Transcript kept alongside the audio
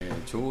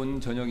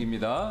좋은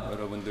저녁입니다.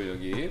 여러분들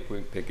여기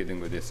뵙게 된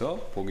것에 대해서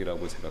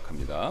복이라고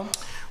생각합니다.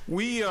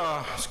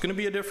 It's going to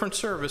be a different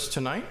service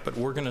tonight, but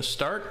we're going to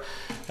start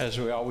as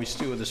we always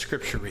do with the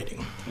scripture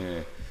reading.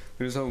 예,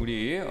 그래서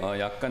우리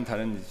약간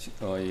다른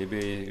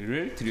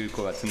예배를 드릴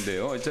것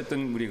같은데요.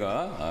 어쨌든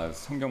우리가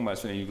성경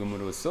말씀을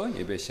읽음으로써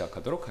예배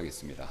시작하도록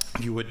하겠습니다.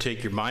 If you would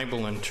take your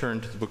Bible and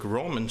turn to the book of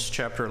Romans,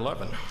 chapter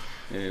 11.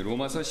 예,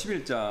 로마서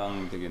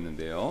 11장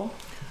되겠는데요.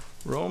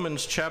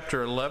 Romans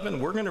chapter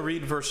 11, we're going to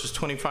read verses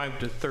 25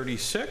 to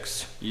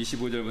 36.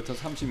 25절부터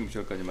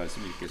 36절까지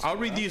말씀 읽겠습니다. I'll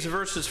read these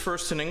verses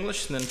first in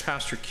English, and then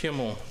Pastor Kim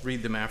will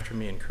read them after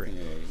me in Korean.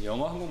 예,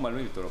 영어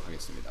한국말로 읽도록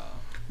하겠습니다.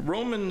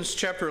 Romans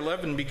chapter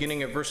 11,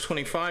 beginning at verse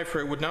 25,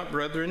 For I would not,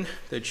 brethren,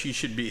 that ye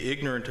should be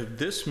ignorant of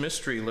this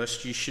mystery,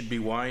 lest ye should be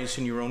wise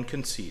in your own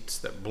conceits,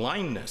 that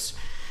blindness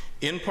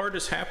in part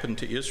has happened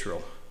to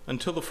Israel,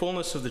 until the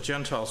fullness of the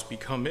Gentiles be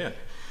come in.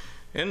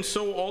 And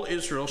so all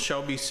Israel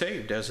shall be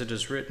saved, as it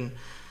is written,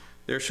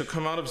 There shall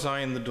come out of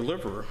Zion the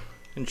deliverer,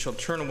 and shall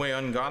turn away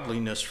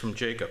ungodliness from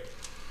Jacob.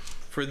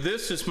 For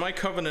this is my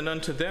covenant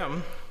unto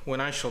them, when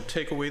I shall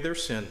take away their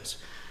sins.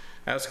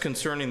 As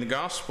concerning the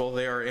gospel,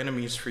 they are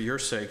enemies for your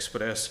sakes,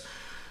 but as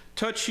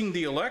touching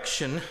the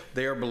election,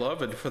 they are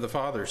beloved for the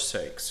Father's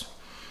sakes.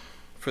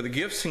 For the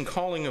gifts and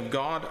calling of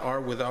God are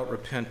without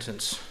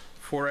repentance.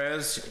 For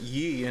as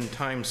ye in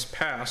times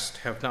past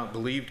have not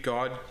believed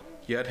God,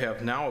 yet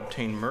have now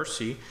obtained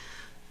mercy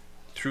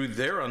through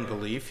their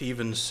unbelief,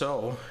 even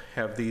so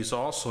have these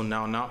also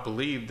now not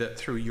believed, that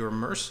through your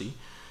mercy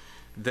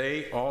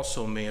they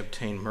also may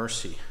obtain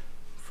mercy.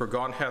 For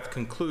God hath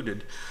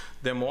concluded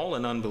them all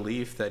in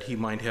unbelief, that he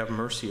might have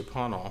mercy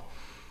upon all.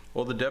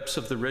 O the depths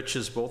of the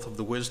riches both of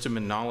the wisdom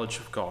and knowledge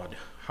of God!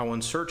 How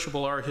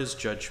unsearchable are his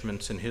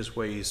judgments, and his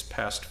ways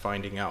past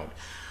finding out.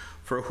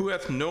 For who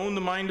hath known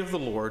the mind of the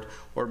Lord,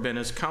 or been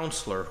his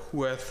counselor?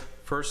 Who hath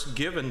first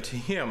given to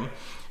him,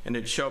 and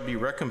it shall be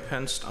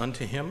recompensed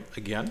unto him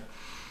again?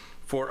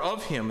 For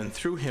of him, and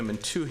through him,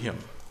 and to him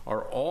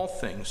are all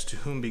things, to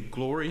whom be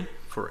glory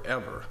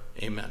forever.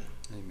 Amen.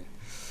 아멘.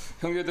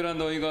 형제들아,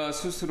 너희가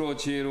스스로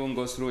지혜로운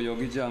것으로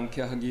여기지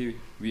않게 하기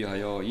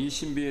위하여 이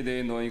신비에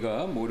대해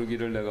너희가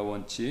모르기를 내가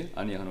원치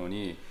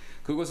아니하노니,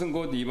 그것은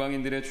곧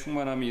이방인들의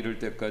충만함이 이를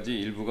때까지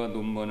일부가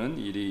눈머는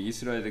일이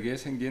이스라엘에게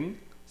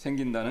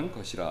생긴다는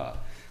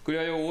것이라.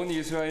 그리하여 온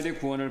이스라엘이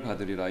구원을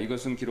받으리라.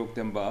 이것은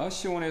기록된 바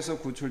시온에서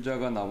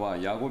구출자가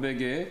나와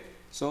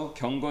야곱에게서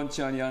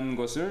경건치 아니한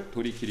것을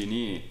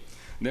돌이키리니,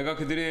 내가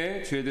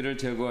그들의 죄들을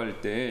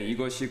제거할 때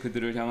이것이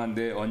그들을 향한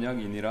내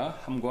언약이니라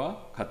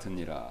함과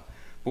같으니라.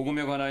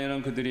 복음에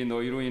관하여는 그들이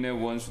너희로 인해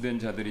원수된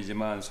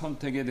자들이지만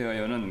선택에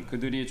대하여는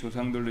그들이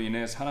조상들로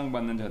인해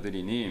사랑받는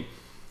자들이니,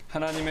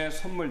 하나님의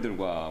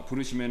선물들과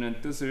부르심에는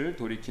뜻을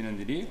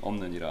돌이키는 일이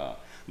없느니라.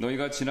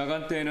 너희가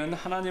지나간 때에는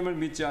하나님을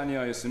믿지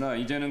아니하였으나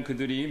이제는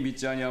그들이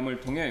믿지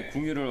아니함을 통해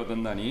궁유를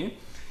얻었나니,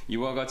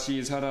 이와 같이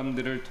이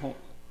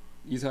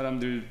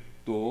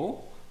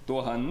사람들도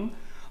또한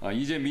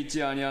이제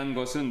믿지 아니한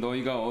것은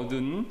너희가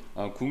얻은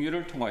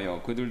궁유를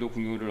통하여 그들도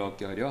궁유를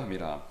얻게 하려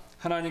함이라.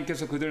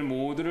 하나님께서 그들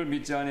모두를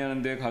믿지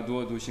아니하는 데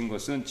가두어 두신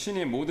것은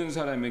친히 모든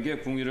사람에게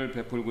궁유를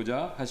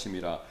베풀고자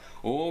하심이라.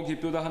 오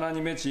깊도다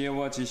하나님의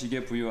지혜와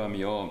지식에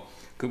부유하며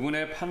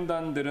그분의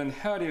판단들은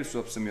헤아릴 수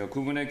없으며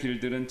그분의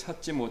길들은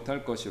찾지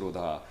못할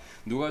것이로다.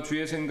 누가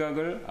주의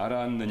생각을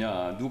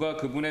알았느냐? 누가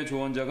그분의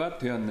조언자가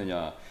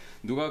되었느냐?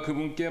 누가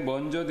그분께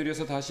먼저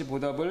드려서 다시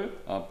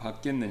보답을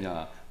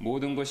받겠느냐?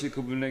 모든 것이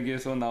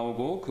그분에게서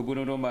나오고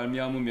그분으로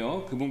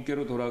말미암으며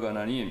그분께로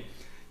돌아가나니,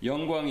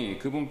 영광이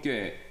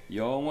그분께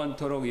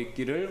영원토록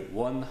있기를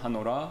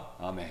원하노라.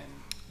 아멘.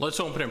 Let's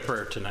open in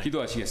prayer tonight.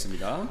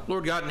 기도하시겠습니다.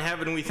 Lord God in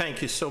heaven, we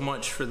thank you so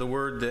much for the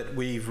word that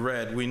we've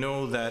read. We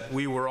know that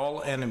we were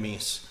all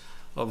enemies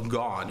of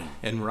God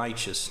and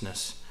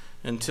righteousness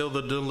until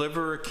the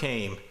deliverer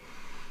came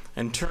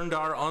and turned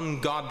our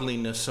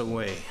ungodliness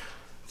away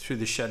through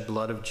the shed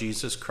blood of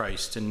Jesus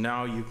Christ. And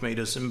now you've made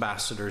us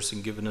ambassadors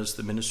and given us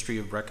the ministry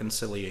of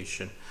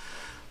reconciliation.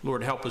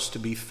 Lord, help us to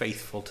be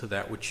faithful to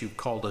that which you've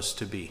called us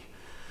to be.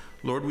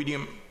 Lord, we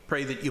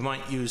pray that you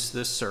might use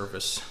this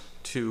service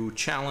to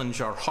challenge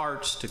our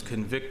hearts, to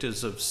convict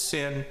us of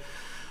sin,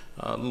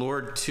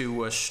 Lord,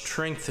 to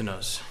strengthen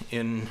us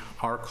in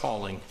our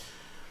calling.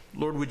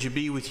 Lord, would you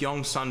be with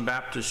Yongsan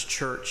Baptist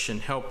Church and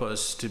help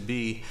us to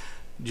be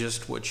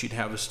just what you'd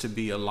have us to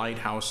be, a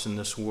lighthouse in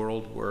this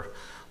world where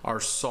our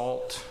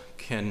salt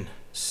can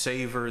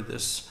savor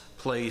this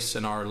place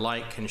and our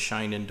light can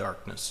shine in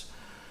darkness.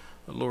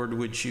 Lord,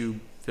 would you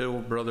fill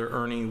Brother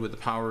Ernie with the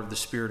power of the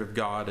Spirit of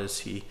God as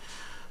he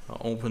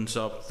opens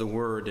up the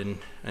Word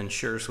and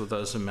shares with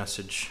us a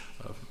message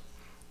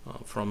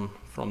from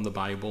the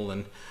Bible.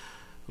 And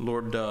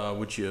Lord,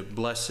 would you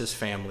bless his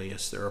family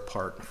as they're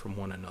apart from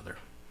one another.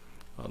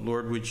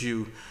 Lord, would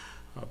you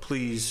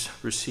please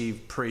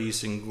receive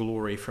praise and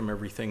glory from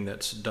everything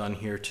that's done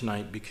here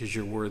tonight, because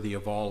you're worthy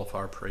of all of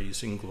our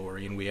praise and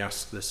glory. And we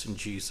ask this in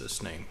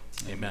Jesus' name.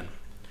 Amen.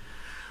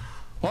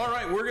 All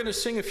right, we're going to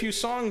sing a few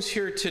songs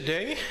here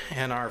today,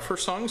 and our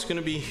first song is going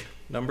to be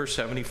number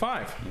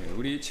 75. 예,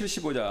 우리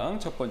 75장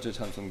첫 번째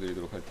찬송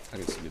드리도록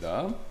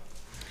하겠습니다.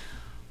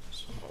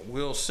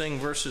 We'll sing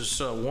verses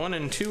 1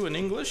 and 2 in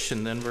English,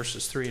 and then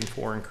verses 3 and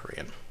 4 in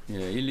Korean.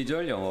 예, 1,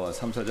 2절 영어,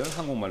 3, 4절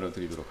한국말로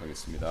드리도록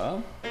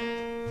하겠습니다.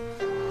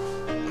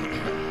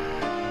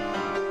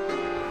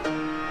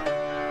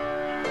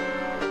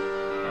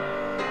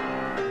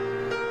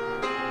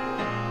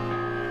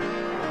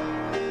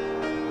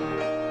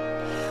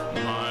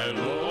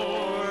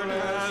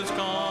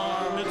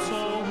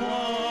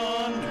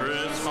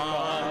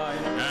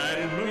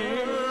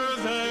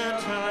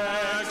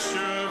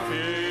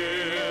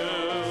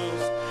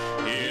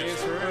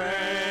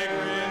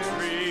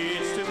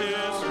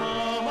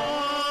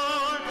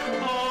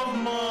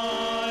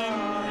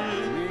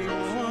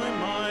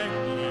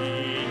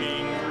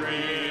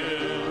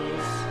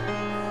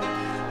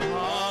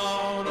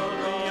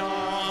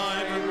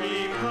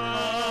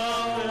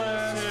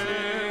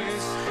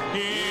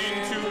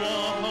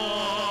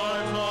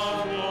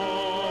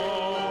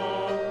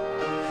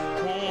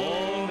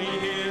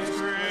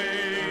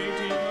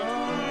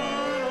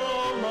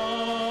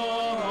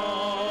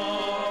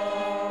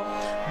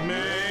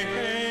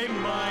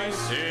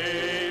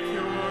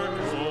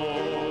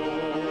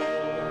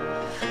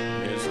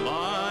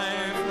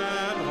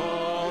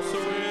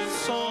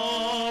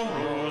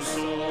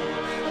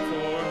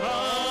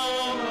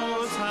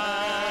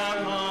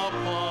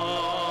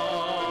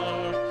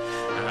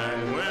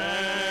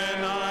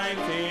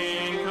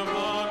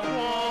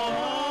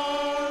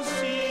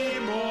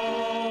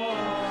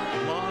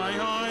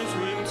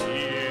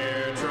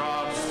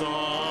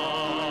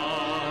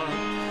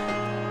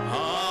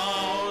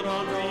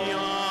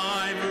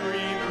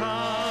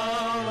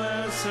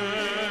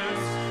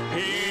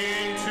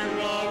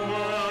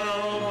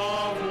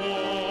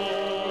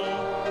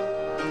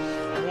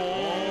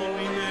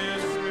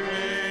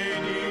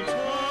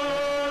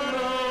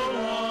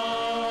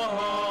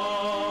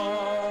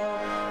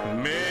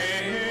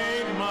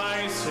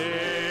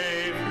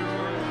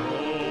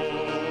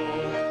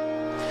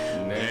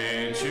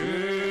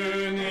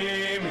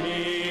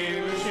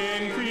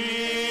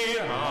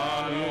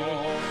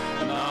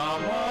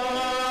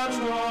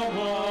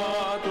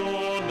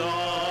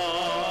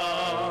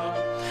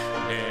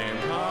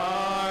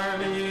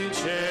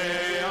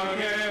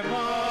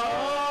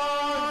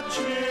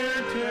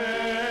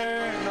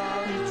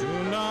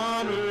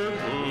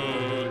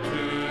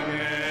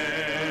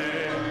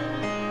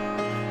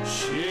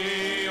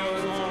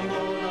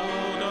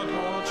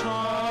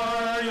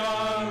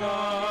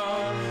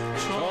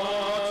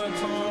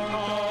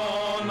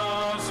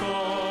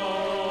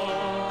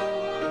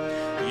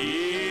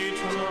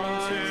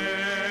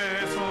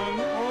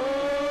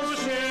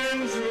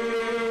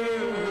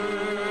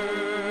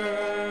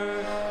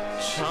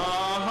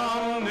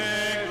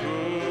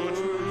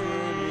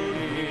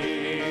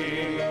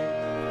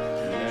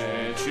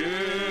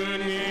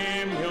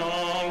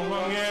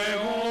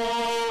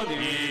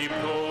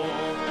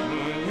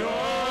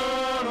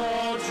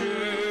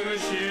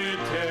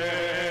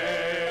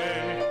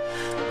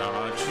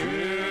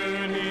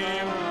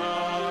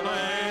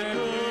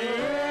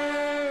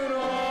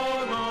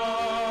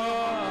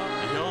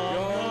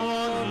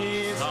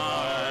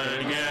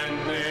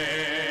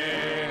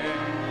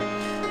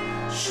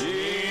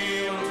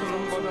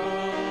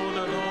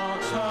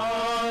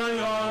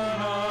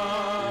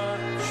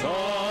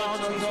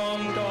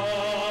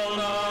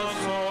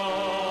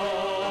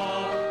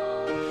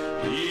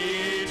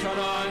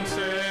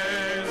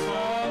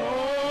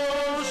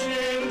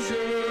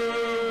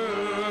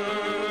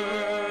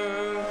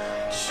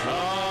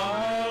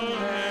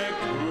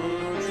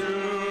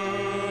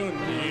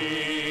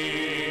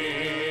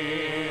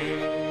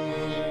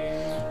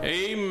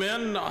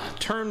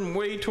 Turn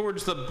way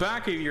towards the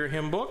back of your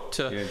hymn book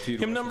to 예, 뒤로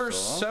hymn number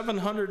가셔서.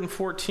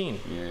 714.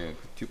 예,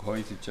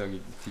 거의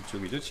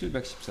뒤쪽이죠.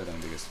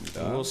 714장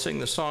되겠습니다. We'll sing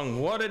the song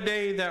What a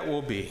Day That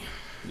Will Be.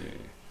 예.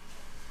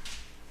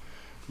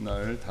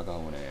 그날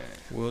다가오네.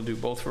 We'll do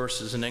both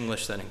verses in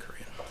English then in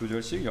Korean. 두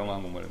절씩 영어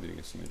한국말로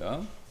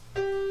드리겠습니다.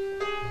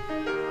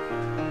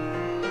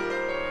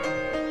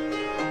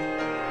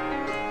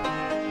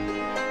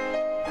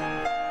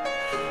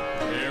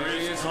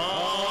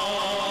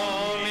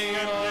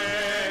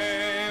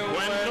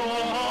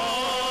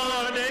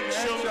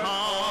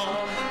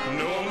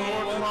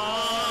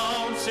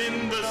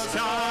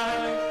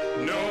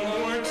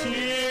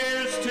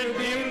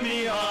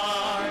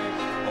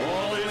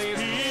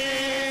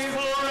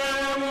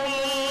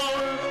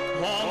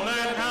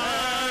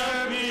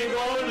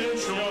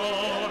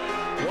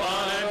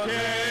 What a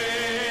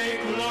day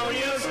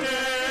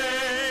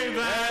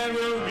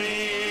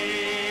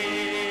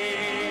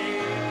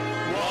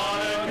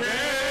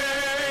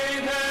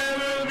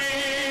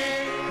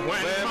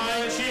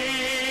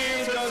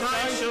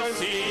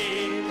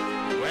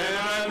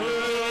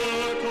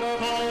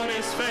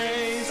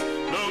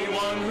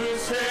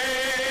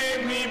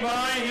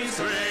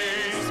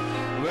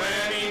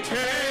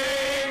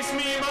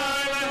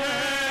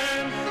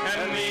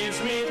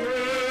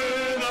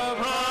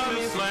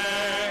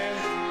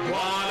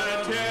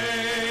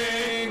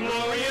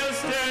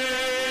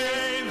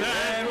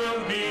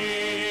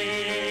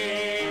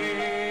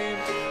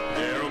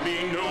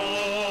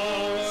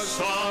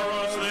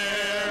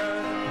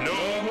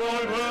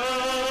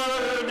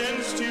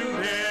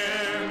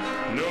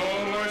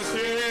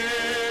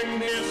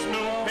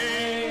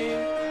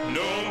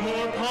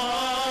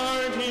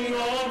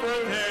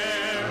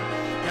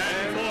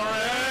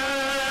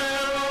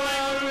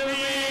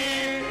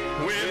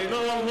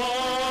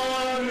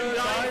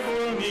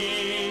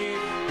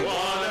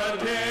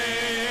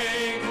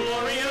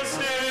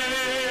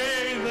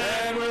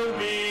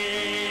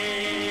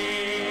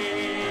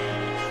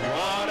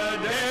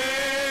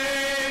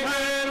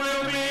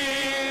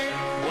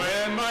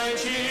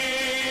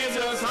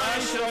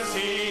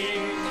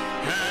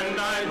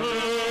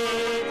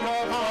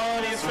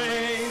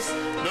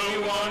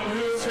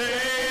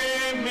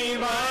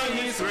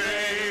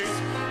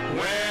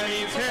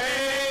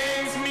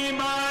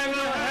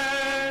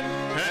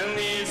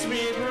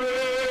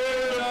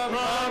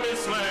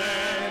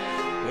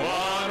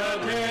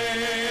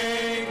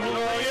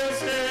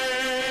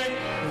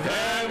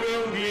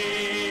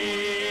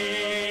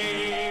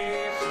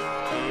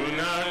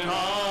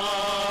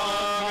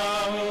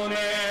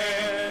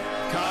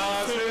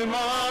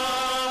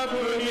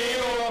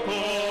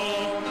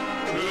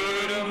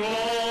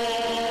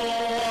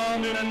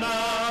없는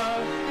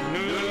날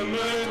눈물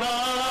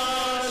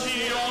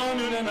다시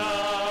없는 날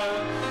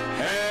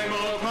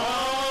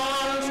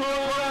행복한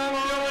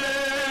소망에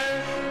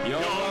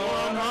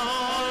영원한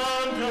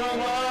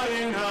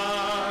평화의 날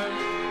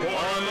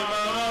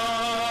얼마나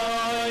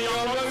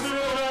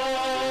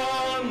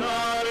영원스러운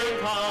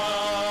날일까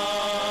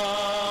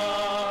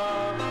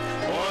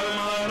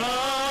얼마나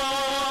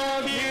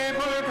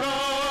기쁠까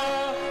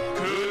그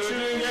주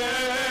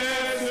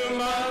예수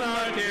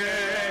만날 때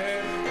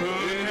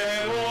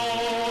은혜로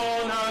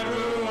날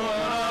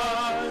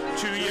구원한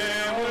주의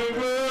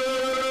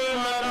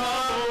얼굴만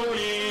나오니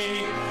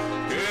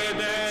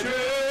그대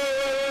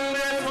주의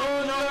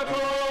손잡고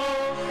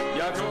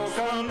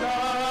약속한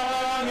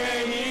땅에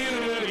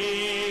이르리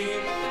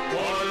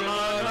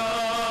얼마나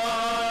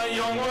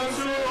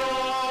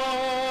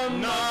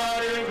영원스러운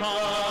날일까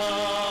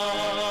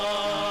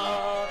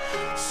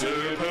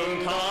슬픔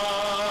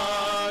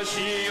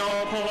다시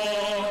없고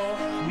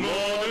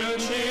모든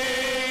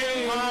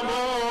칭함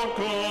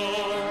없고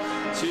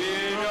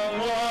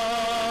질병과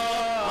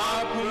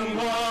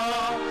아픔과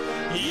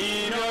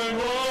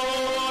이별도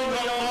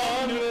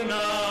없는 날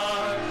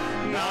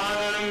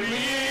나를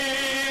위해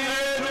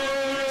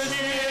부르신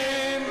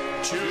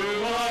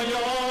주와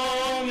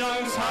영영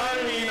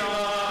살리라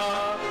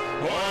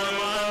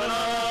얼마나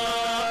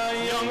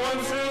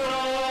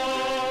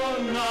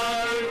영원스러운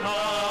날일까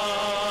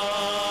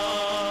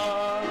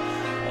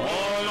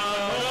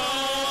얼마나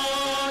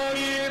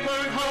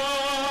기쁠까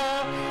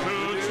그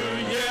주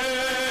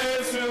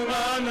예수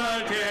만날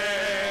때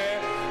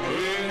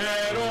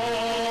은혜로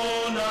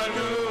날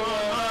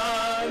구원한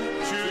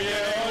주의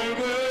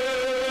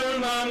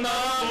얼굴만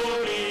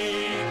나오니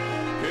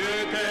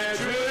그때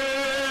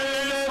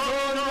주의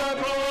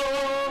손잡고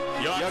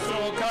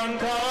약속한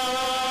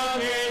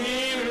땅에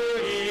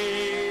이르리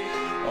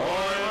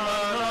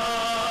얼마나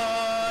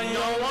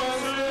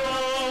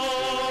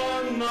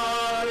영원스러운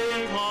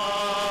날일까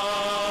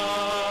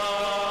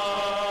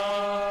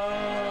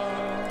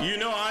You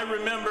know, I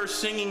remember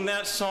singing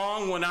that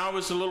song when I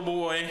was a little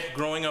boy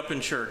growing up in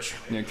church.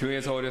 네,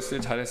 교회에서 어렸을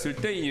때 잘했을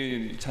때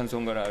이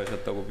찬송가를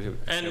아셨다고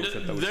And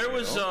배우셨다고 there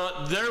was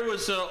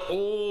그러시네요. a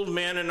old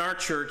man in our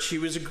church. He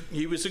was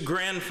a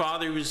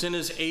grandfather. He was in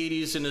his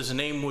 80s, and his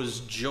name was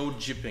Joe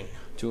Jipping.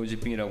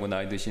 조지핑이라고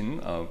나이 드신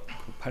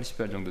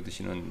 80살 정도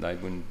되시는 나이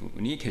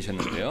분이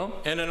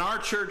계셨는데요. And in our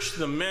church,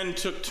 the men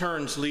took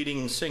turns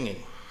leading singing.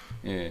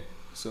 예,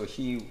 so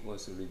he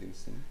was leading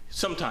sing.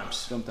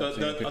 Sometimes.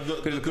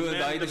 그래서 그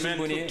나이 드신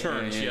분이 took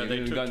turns. Yeah,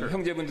 they took 그러니까 turns.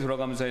 형제분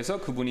들어가면서 해서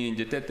그분이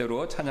이제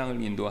때때로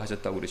찬양을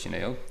인도하셨다고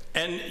그러시네요.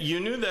 And you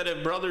knew that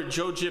if Brother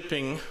Joe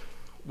Jipping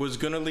was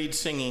going to lead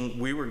singing,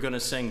 we were going to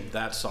sing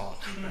that song.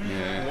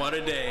 What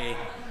a day.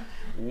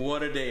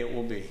 What a day it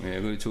will be. 예,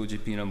 그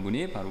조지핑이라는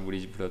분이 바로 우리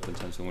집 불렀던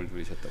찬송을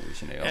부르셨다고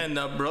그러시네요. And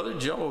Brother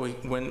Joe,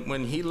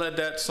 when he led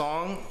that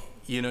song,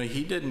 you know,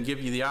 he didn't give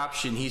you the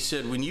option. He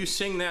said, when you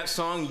sing that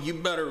song, you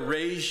better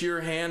raise your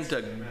hand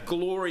to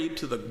glory,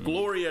 to the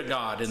glory of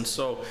God. And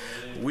so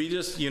we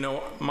just, you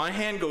know, my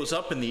hand goes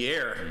up in the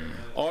air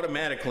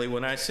automatically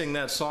when I sing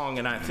that song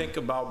and I think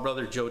about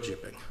Brother Joe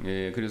Jipping.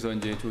 예, 그래서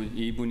이제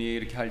이분이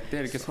이렇게 할 때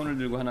이렇게 손을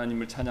들고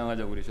하나님을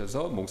찬양하자고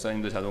그러셔서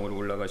목사님도 자동으로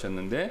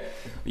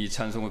올라가셨는데 이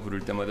찬송을 부를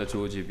때마다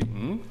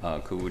조지빙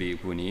그 우리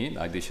분이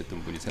나이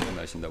드셨던 분이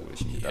생각나신다고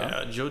그러십니다.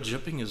 Yeah, Joe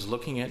Jipping is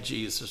looking at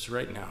Jesus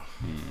right now.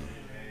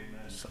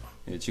 So.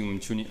 예, 지금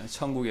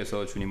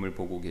천국에서 주님을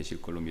보고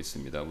계실 걸로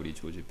믿습니다. 우리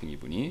조지빙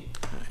이분이.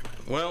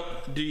 Well,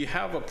 do you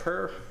have a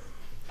prayer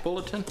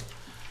bulletin?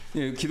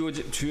 예,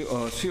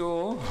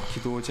 수요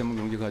기도 제목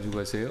용지 가지고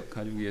계세요?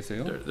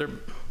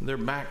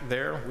 They're back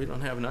there. We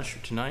don't have an usher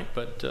tonight,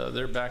 but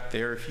they're back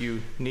there if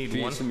you need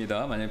뒤에 one.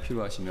 있습니다. 만약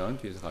필요하시면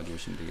뒤에서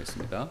가져오시면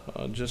되겠습니다.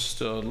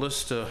 Just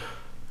list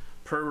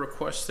prayer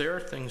requests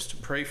there, things to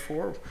pray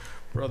for.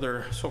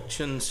 Brother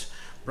Sokchin's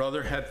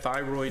brother had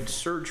thyroid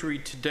surgery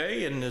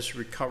today and is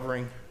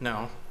recovering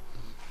now.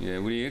 예,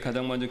 우리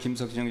가장 먼저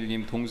김석진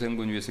형제님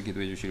동생분 위해서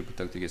기도해 주시길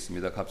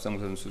부탁드리겠습니다.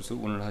 갑상선 수술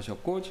오늘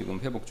하셨고 지금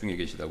회복 중에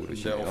계시다고 They'll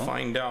그러시네요.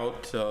 find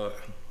out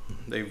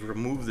they've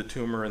removed the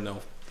tumor and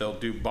they'll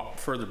do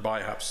further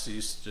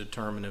biopsies to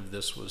determine if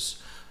this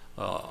was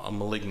a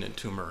malignant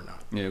tumor or not.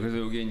 예, 그래서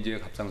여기 이제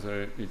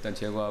갑상선을 일단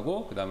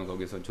제거하고 그다음에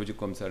거기서 조직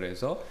검사를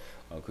해서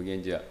그게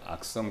이제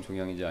악성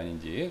종양인지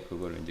아닌지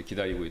그걸 이제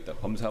기다리고 있다.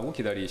 검사하고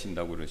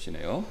기다리신다고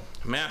그러시네요.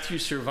 Matthew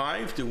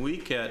survived a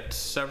week at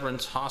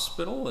Severance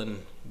Hospital in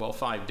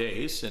 5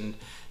 days and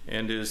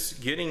is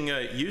getting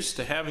used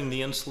to having the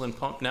insulin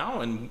pump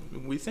now, and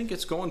we think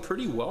it's going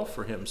pretty well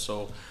for him.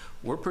 So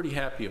we're pretty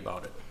happy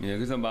about it. 예,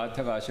 그래서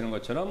마태가 아시는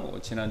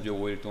것처럼 지난주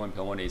 5일 동안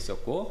병원에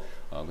있었고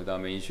그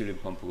다음에 인슐린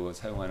펌프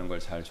사용하는 걸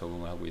잘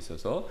적응을 하고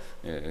있어서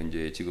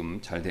이제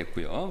지금 잘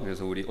됐고요.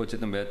 그래서 우리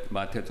어쨌든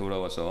마태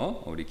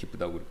돌아와서 우리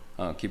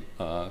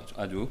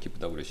아주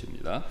기쁘다고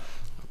그러십니다.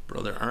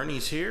 Brother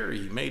Ernie's here.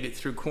 He made it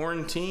through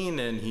quarantine,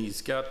 and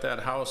he's got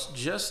that house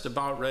just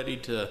about ready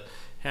to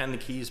hand the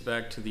keys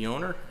back to the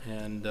owner,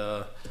 and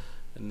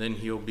then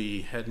he'll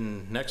be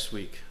heading next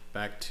week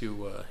back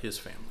to his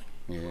family.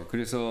 예,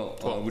 그래서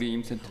우리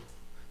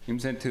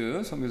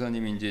임센트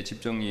선교사님이 이제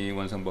집정리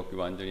원성법규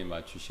완전히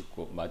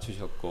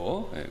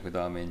맞추셨고, 예, 그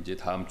다음에 이제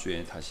다음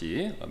주에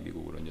다시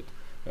미국으로 이제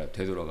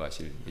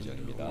되돌아가실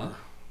예정입니다.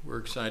 We're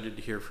excited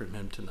to hear from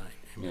him tonight.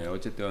 예,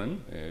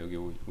 어쨌든 예, 여기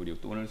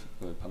우리 또 오늘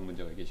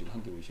방문자가 계시고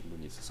함께 오신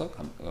분이 있어서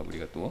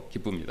우리가 또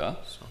기쁩니다.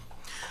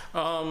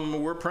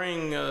 We're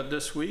praying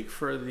this week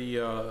for the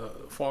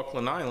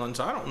Falkland Islands.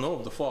 I don't know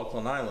if the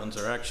Falkland Islands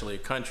are actually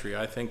a country.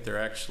 I think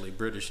they're actually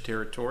British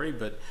territory,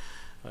 but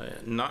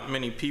not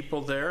many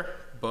people there.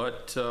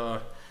 But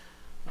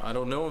I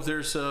don't know if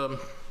there's a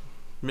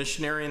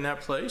missionary in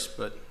that place,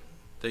 but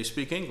they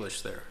speak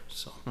English there.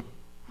 So.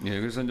 예,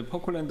 그래서 이제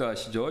포클랜드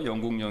아시죠?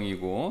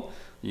 영국령이고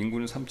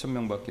인구는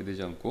 3,000명밖에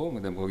되지 않고,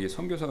 그다음 거기에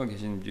선교사가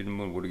계신지는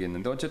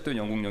모르겠는데 어쨌든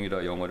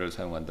영국령이라 영어를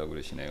사용한다고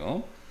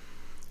그러시네요.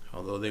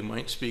 Although they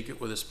might speak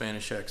it with a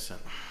Spanish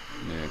accent.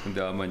 네,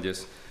 근데 아마 이제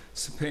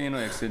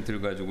스페인어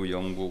액센트를 가지고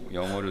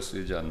영어를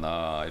쓰지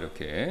않나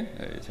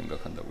이렇게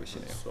생각한다고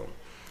그러시네요. So,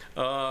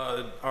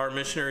 our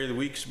missionary of the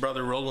week is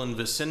Brother Roland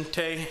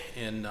Vicente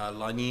in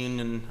La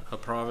Union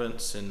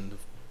province in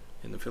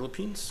the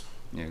Philippines.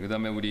 예,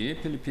 그다음에 우리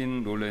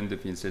필리핀 롤랜드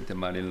빈센테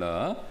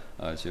마닐라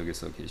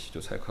지역에서 계시죠,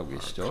 사역하고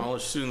계시죠.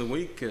 College student of the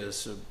week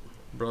is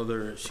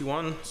Brother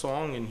Siwan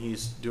Song, and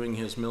he's doing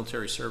his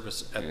military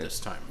service at this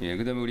time. 예,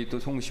 그다음에 우리 또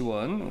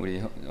송시원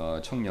우리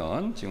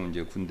청년 지금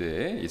이제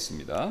군대에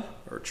있습니다.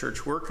 Our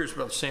church workers,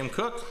 Brother Sam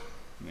Cook.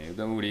 네,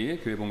 그다음에 우리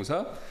교회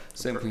봉사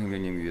샘프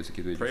형제님 위해서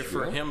기도해 Pray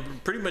for 주시고요. him.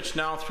 Pretty much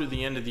now through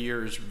the end of the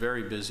year is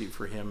very busy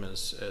for him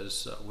as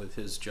with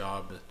his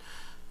job,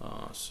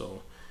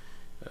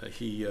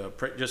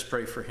 just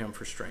pray for him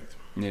for strength.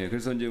 네,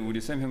 그래서 이제 우리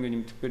샘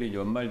형제님 특별히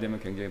연말 되면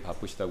굉장히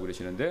바쁘시다고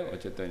그러시는데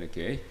어쨌든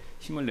이렇게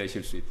힘을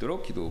내실 수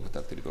있도록 기도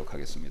부탁드리도록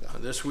하겠습니다.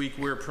 This week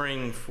we're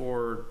praying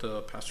for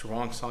the Pastor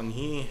Wang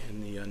San-hee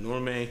in the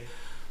Norme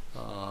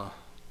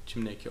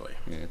침례교회.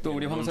 네, 또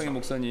우리 황성희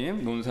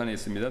목사님 논산에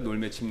있습니다.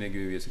 놀매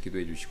침례교회 위해서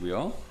기도해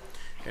주시고요.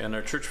 And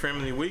our church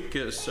family week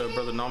is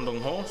Brother Nam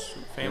Dong Ho's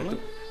family.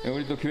 네,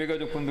 우리 또 교회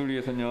가족분들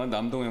위해서는요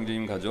남동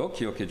형제님 가족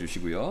기억해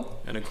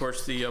주시고요. And of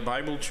course the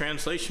Bible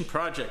translation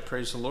project.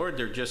 Praise the Lord.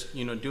 They're just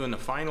doing the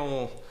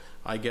final,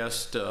 I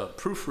guess,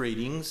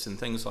 proofreadings and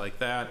things like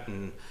that.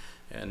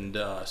 And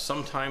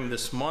sometime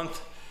this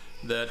month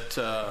that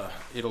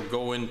it'll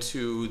go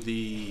into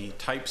the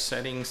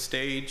typesetting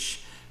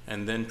stage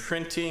and then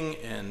printing,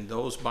 and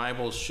those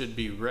Bibles should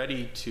be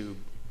ready to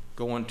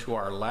go into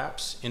our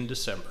laps in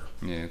December.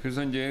 네,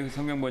 그래서 이제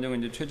성경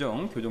번역은 이제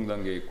최종 교정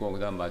단계에 있고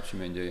그다음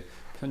맞추면 이제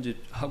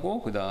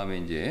편집하고 그다음에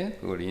이제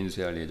그걸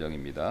인쇄할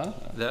예정입니다.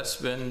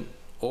 That's been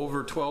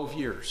over 12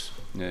 years.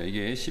 네,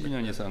 이게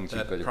 12년 이상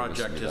지금까지 That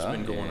project has 걸렸습니다.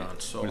 been going on.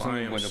 So 우리 I 성경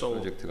am 번역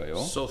프로젝트가요.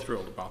 so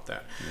thrilled about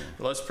that.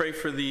 Let's pray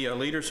for the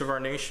leaders of our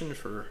nation,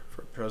 for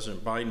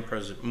President Biden,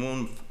 President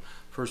Moon,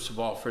 first of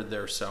all for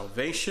their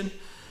salvation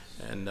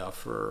and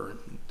for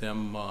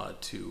them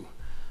to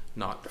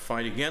not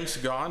fight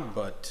against God,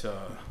 but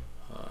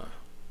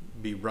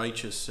be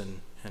righteous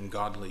and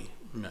godly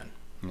men.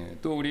 네,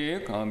 또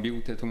우리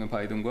미국 대통령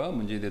바이든과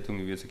문재인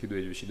대통령 위해서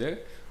기도해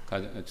주시되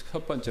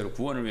첫 번째로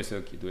구원을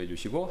위해서 기도해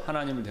주시고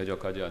하나님을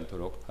대적하지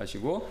않도록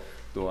하시고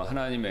또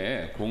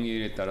하나님의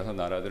공의에 따라서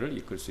나라들을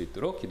이끌 수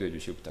있도록 기도해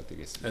주시기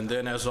부탁드리겠습니다. And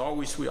then as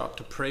always we ought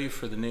to pray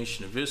for the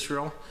nation of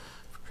Israel,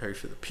 pray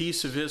for the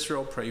peace of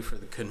Israel, pray for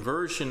the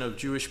conversion of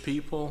Jewish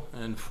people,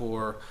 and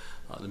for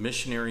the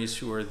missionaries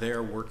who are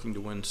there working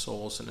to win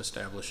souls and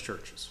establish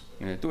churches.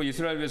 네, 또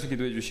이스라엘 위해서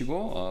기도해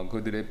주시고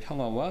그들의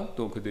평화와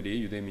또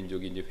그들이 유대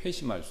민족이 이제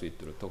회심할 수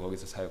있도록 또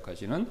거기서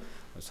사역하시는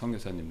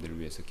선교사님들을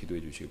위해서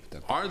기도해 주시기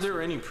부탁드립니다. Are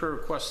there any prayer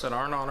requests that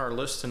aren't on our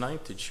list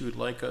tonight that you would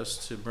like us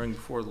to bring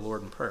before the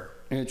Lord in prayer?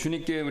 네,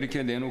 주님께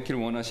이렇게 내놓기를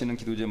원하시는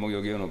기도 제목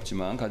여기에는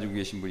없지만 가지고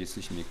계신 분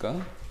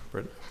있으십니까?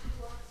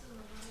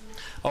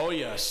 Oh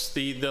yes,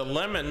 the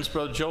Lemons,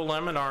 Brother Joe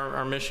Lemon,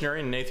 our missionary,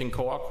 and Nathan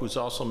Kowak, who's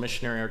also a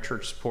missionary our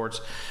church supports,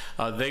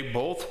 they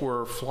both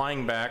were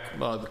flying back.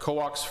 The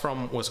Kowaks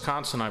from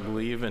Wisconsin, I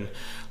believe, and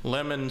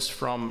Lemons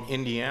from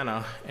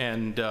Indiana,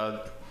 and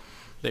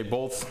they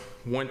both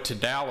went to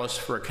Dallas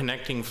for a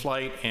connecting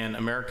flight, and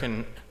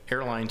American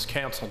Airlines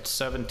canceled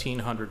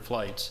 1,700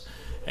 flights,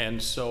 and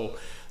so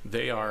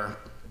they are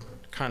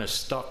kind of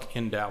stuck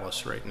in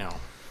Dallas right now.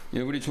 예,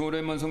 우리 조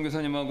레몬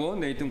선교사님하고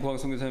네이튼 코악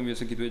선교사님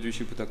위해서 기도해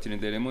주시기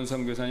부탁드리는데 레몬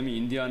선교사님이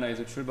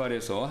인디아나에서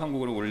출발해서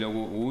한국으로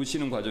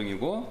오시는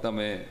과정이고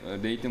그다음에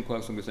네이튼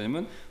코악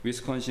선교사님은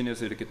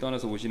위스콘신에서 이렇게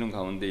떠나서 오시는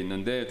가운데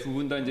있는데 두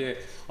분 다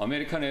이제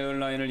아메리칸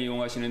에어라인을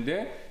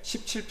이용하시는데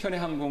 17편의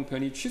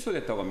항공편이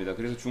취소됐다고 합니다.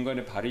 그래서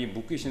중간에 발이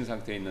묶이신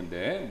상태에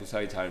있는데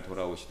무사히 잘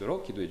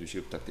돌아오시도록 기도해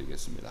주시기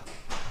부탁드리겠습니다.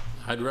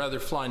 I'd rather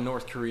fly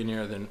North Korean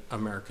Air than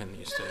American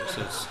these days.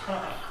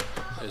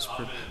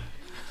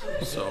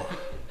 So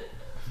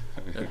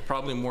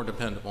probably more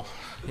dependable.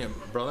 Yeah,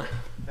 brother?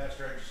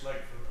 Pastor, I'd just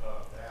like to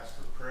ask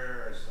for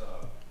prayer as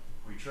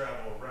we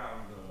travel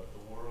around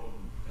the world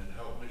and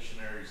help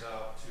missionaries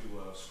out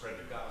to spread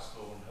the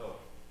gospel and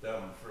help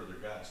them further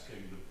God's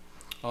kingdom.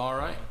 All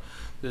right.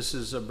 This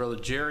is Brother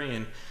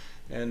Jerry,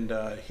 and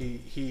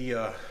he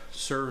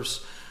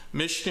serves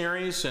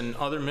missionaries and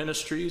other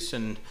ministries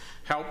and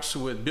helps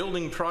with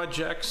building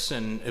projects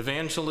and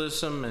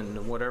evangelism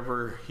and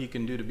whatever he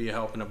can do to be a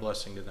help and a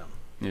blessing to them.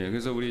 예,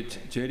 그래서 우리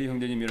제리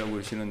형제님이라고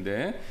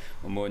그러시는데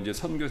뭐 이제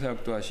선교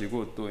사역도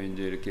하시고 또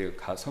이제 이렇게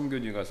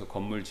선교지 가서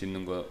건물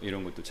짓는 거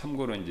이런 것도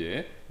참고로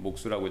이제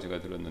몫이라고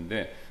제가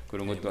들었는데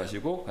그런 것도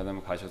하시고 그다음에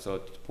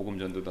가셔서 복음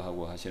전도도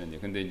하고 하시는데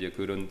근데 이제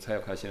그런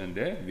사역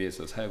하시는데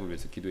위해서 사역을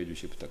위해서 기도해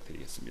주시기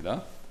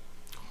부탁드리겠습니다.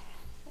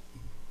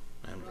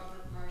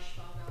 Robert Marsh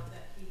found out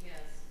that he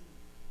has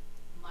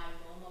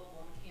myeloma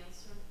bone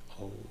cancer,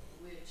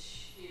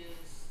 which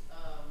is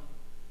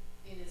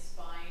in his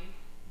spine,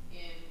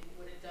 and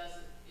what it does,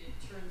 it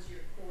turns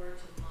your core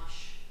to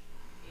mush,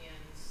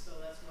 and so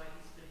that's why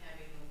he's been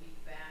having a weak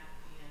back,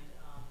 and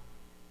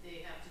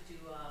they have to do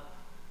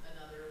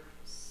another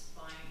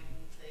spine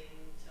thing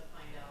to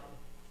find out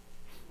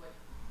what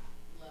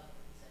level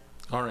he's at.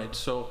 All right,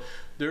 so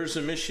there's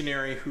a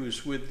missionary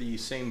who's with the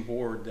same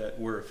board that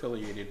we're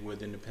affiliated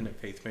with, Independent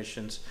Faith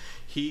Missions.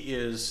 He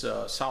is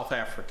South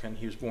African.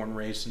 He was born and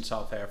raised in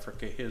South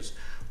Africa. His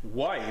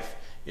wife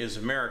is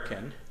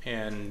American,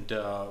 and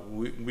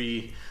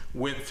we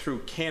went through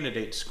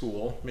candidate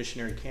school,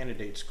 missionary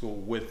candidate school,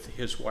 with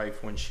his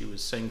wife when she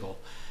was single.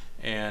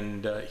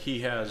 And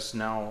he has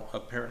now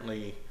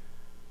apparently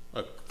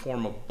a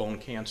form of bone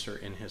cancer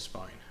in his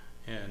spine,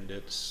 and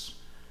it's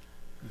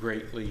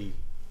greatly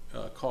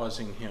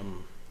causing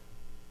him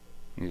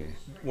예.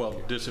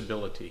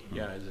 disability.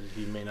 Yeah,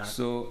 he may not.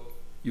 So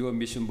your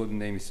mission board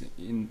name is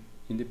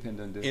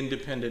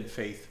Independent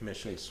Faith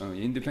Missions.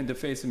 인디펜던트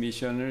페이스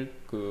미션을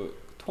그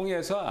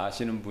통해서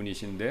아시는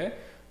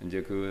분이신데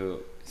이제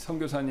그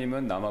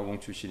선교사님은 남아공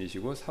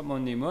출신이시고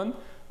사모님은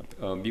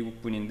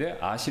미국 분인데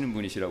아시는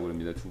분이시라고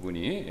합니다. 두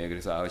분이. 예,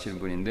 그래서 아시는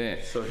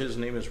분인데 So his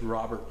name is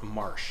Robert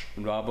Marsh.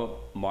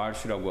 로버트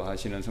마시라고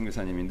하시는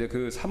선교사님인데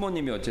그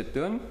사모님이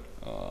어쨌든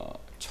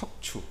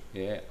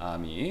척추의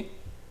암이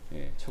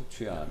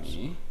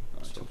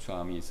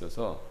척추암이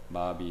있어서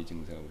마비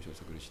증세가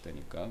오셔서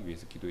그러시다니까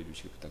위에서 기도해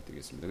주시기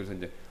부탁드리겠습니다. 그래서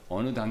이제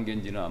어느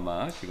단계인지는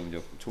아마 지금 이제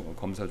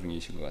검사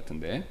중이신 것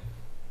같은데.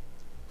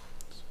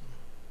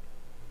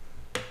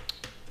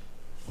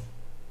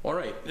 All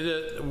right,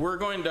 I'm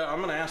going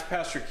to ask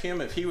Pastor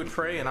Kim if he would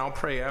pray, and I'll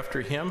pray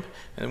after him,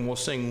 and we'll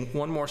sing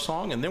one more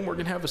song, and then we're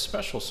going to have a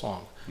special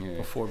song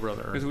before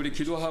Brother Ernest. 그래서 우리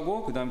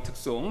기도하고 그다음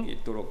특송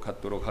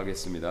갖도록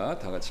하겠습니다.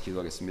 다 같이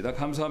기도하겠습니다.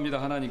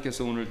 감사합니다.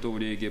 하나님께서 오늘 또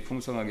우리에게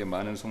풍성하게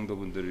많은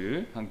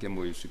성도분들을 함께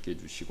모일 수 있게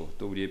해주시고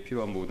또 우리의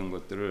필요한 모든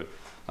것들을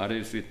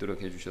아뢰일 수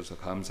있도록 해주셔서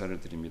감사를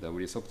드립니다.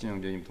 우리 석진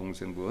형제님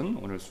동생분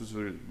오늘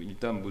수술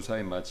일단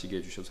무사히 마치게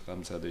해주셔서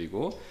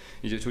감사드리고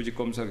이제 조직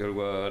검사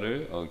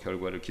결과를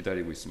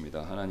기다리고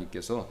있습니다.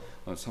 하나님께서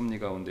섭리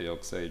가운데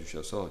역사해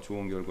주셔서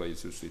좋은 결과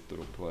있을 수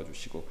있도록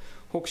도와주시고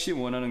혹시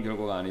원하는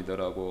결과가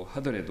아니더라고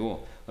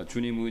하더라도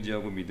주님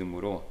의지하고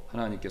믿음으로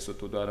하나님께서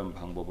또 다른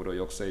방법으로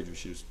역사해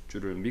주실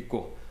줄을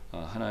믿고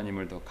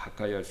하나님을 더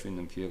가까이 할 수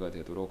있는 기회가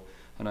되도록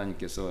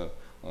하나님께서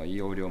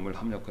이 어려움을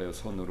합력하여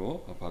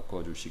선으로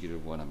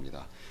바꿔주시기를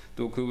원합니다.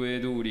 또 그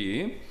외에도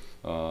우리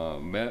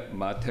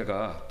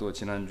마태가 또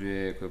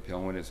지난주에 그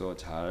병원에서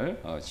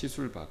잘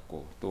시술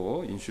받고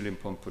또 인슐린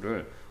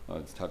펌프를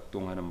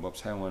작동하는 법,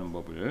 사용하는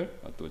법을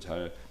또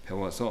잘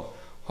배워서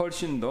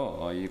훨씬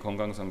더 이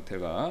건강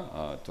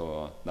상태가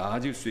더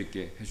나아질 수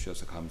있게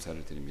해주셔서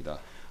감사를 드립니다.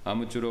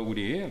 아무쪼록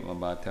우리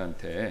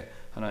마태한테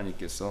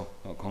하나님께서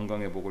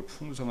건강의 복을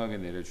풍성하게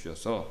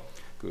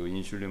내려주셔서 그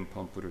인슐린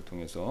펌프를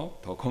통해서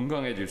더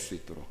건강해질 수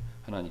있도록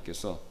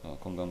하나님께서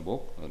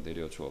건강복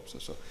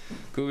내려주옵소서.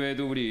 그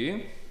외에도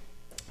우리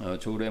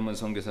조레먼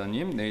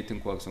선교사님, 네이튼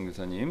고학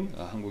선교사님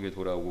한국에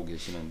돌아오고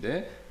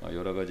계시는데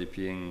여러 가지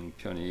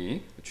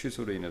비행편이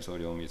취소로 인해서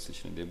어려움이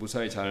있으시는데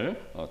무사히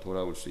잘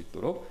돌아올 수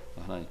있도록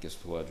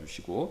하나님께서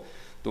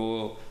도와주시고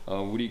또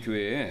우리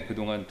교회에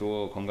그동안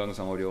또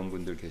건강상 어려운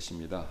분들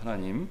계십니다.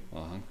 하나님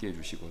함께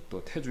해주시고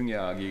또 태중의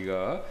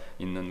아기가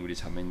있는 우리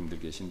자매님들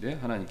계신데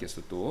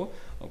하나님께서 또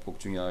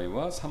복중의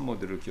아이와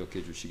산모들을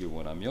기억해 주시길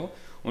원하며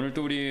오늘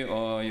또 우리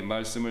이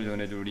말씀을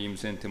전해줄 우리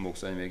임센트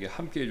목사님에게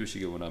함께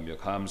해주시길 원하며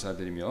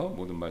감사드리며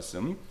모든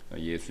말씀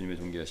예수님의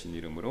존귀하신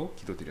이름으로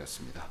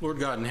기도드렸습니다. Lord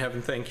God in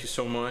heaven, thank you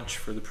so much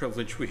for the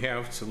privilege we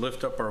have to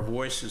lift up our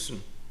voices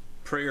in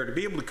prayer, to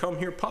be able to come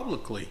here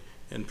publicly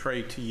and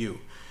pray to you.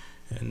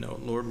 And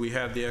Lord, we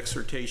have the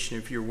exhortation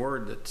of your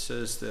word that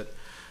says that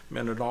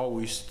men ought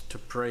always to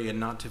pray and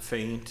not to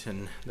faint,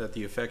 and that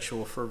the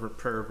effectual fervent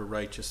prayer of a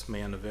righteous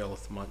man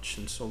availeth much.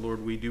 And so,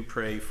 Lord, we do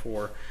pray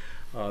for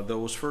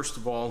those, first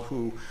of all,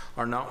 who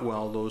are not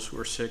well, those who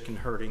are sick and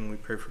hurting. We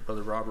pray for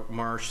Brother Robert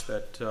Marsh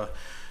that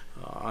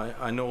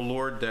I know,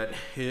 Lord, that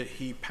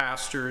he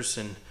pastors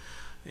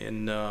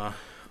in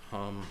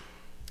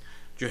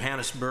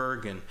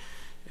Johannesburg,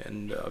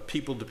 and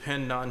people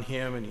depend on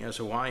him, and he has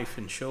a wife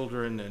and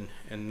children,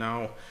 and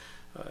now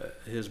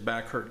his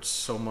back hurts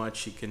so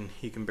much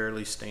he can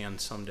barely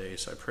stand some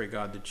days. I pray,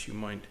 God, that you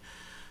might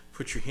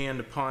put your hand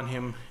upon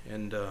him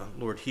and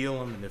Lord,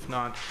 heal him, and if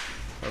not,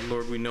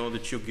 Lord, we know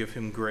that you'll give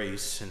him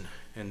grace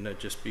and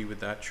just be with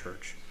that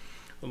church.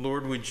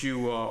 Lord, would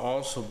you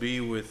also be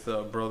with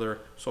Brother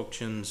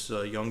Sokchin's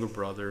younger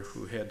brother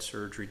who had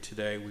surgery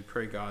today? We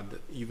pray, God,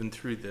 that even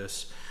through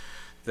this,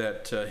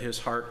 that his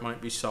heart might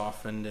be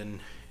softened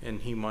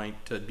and he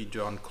might be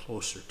drawn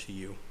closer to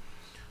you.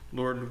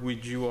 Lord,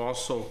 would you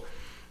also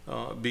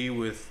be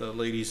with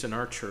ladies in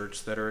our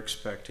church that are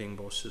expecting,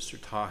 both Sister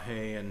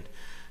Tahe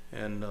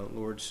and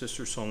Lord,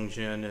 Sister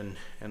Songjin,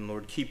 and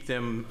Lord, keep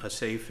them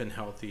safe and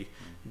healthy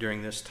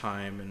during this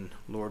time. And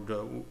Lord,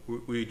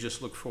 we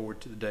just look forward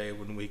to the day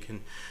when we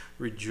can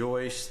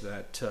rejoice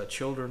that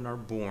children are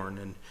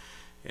born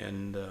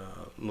and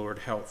Lord,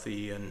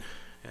 healthy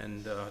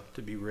and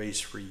to be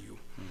raised for you.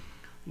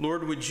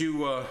 Lord, would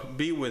you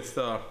be with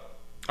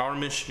our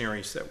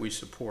missionaries that we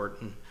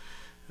support? And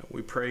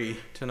we pray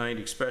tonight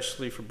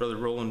especially for Brother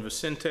Roland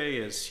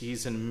Vicente as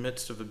he's in the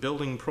midst of a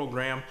building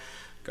program.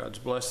 God's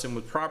blessed them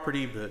with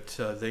property, but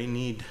they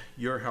need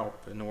your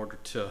help in order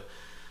to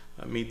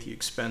meet the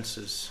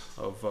expenses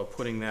of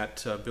putting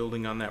that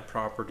building on that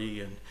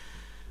property.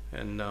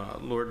 And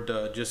Lord,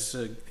 just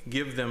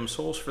give them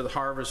souls for the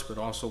harvest, but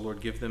also, Lord,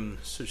 give them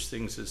such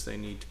things as they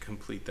need to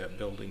complete that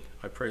building.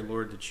 I pray,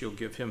 Lord, that you'll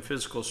give him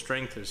physical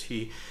strength as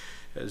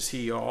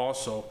he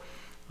also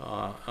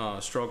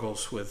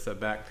struggles with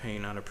back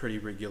pain on a pretty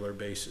regular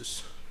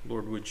basis.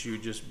 Lord, would you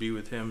just be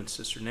with him and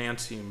Sister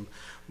Nancy and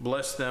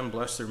bless them,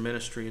 bless their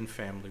ministry and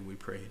family, we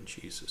pray in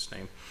Jesus'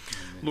 name.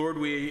 Amen. Lord,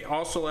 we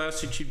also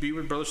ask that you be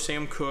with Brother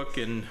Sam Cook,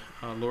 and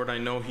Lord, I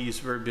know he's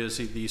very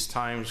busy these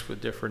times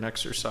with different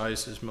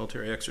exercises,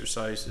 military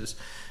exercises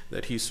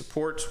that he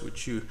supports.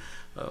 Would you,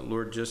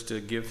 Lord, just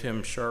give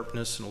him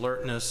sharpness and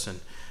alertness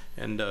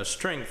and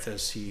strength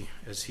as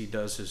he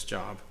does his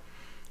job.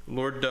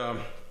 Lord,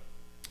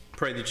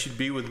 pray that you'd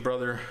be with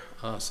Brother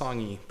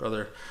Songi,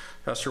 Brother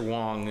Pastor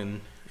Wong, and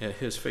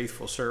his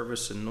faithful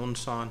service in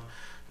Nonsan,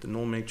 the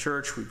Nolme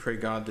Church. We pray,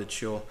 God, that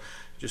you'll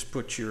just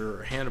put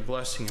your hand of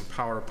blessing and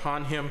power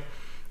upon him,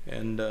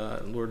 and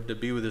Lord, to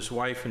be with his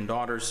wife and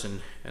daughters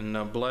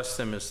and bless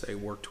them as they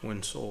work to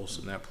win souls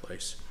in that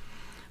place.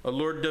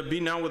 Lord, be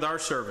now with our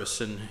service,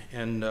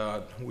 and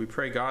we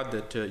pray, God,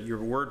 that your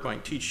word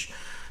might teach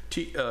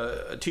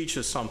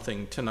us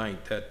something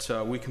tonight,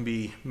 that we can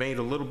be made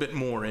a little bit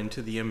more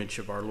into the image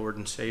of our Lord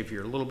and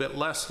Savior, a little bit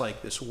less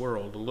like this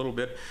world, a little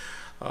bit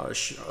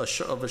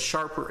of a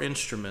sharper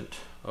instrument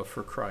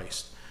for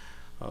Christ.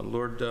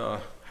 Lord,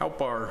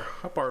 help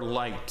our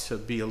light to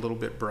be a little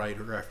bit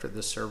brighter after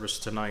this service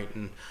tonight,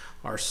 and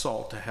our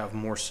salt to have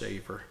more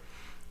savor.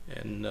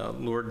 And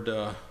Lord,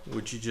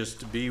 would you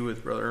just be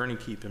with Brother Ernie,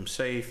 keep him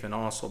safe, and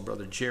also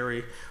Brother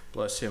Jerry,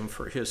 bless him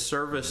for his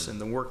service and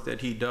the work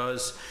that he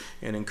does,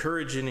 and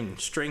encouraging and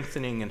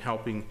strengthening and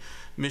helping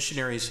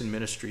missionaries and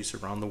ministries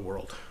around the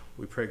world.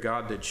 We pray,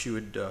 God, that you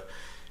would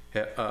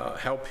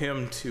help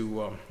him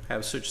to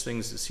have such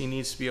things as he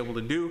needs to be able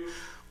to do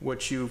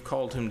what you've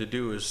called him to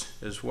do,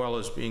 as well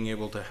as being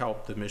able to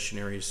help the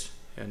missionaries.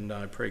 And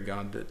I pray,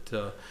 God,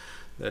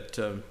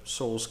 that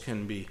souls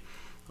can be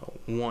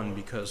won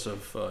because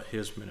of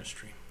his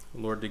ministry.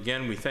 Lord,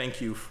 again, we thank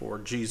you for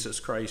Jesus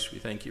Christ. We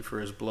thank you for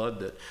his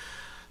blood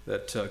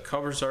that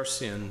covers our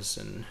sins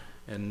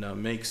and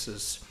makes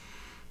us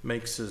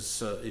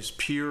is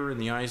pure in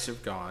the eyes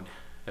of God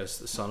as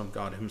the Son of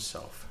God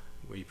himself.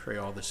 We pray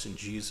all this in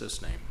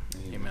Jesus' name.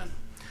 Amen.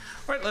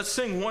 All right, let's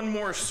sing one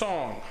more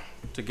song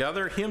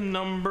together. Hymn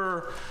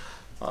number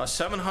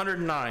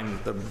 709,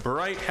 The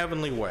Bright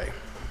Heavenly Way.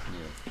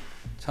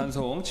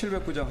 찬송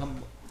 709장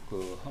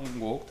한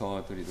곡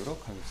더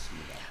드리도록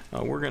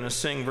하겠습니다. We're going to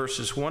sing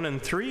verses 1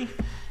 and 3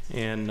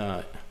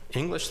 in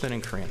English, then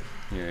in Korean.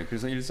 예,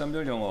 그래서 1,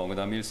 3절 영어,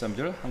 그다음 1,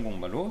 3절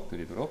한국말로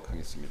드리도록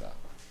하겠습니다.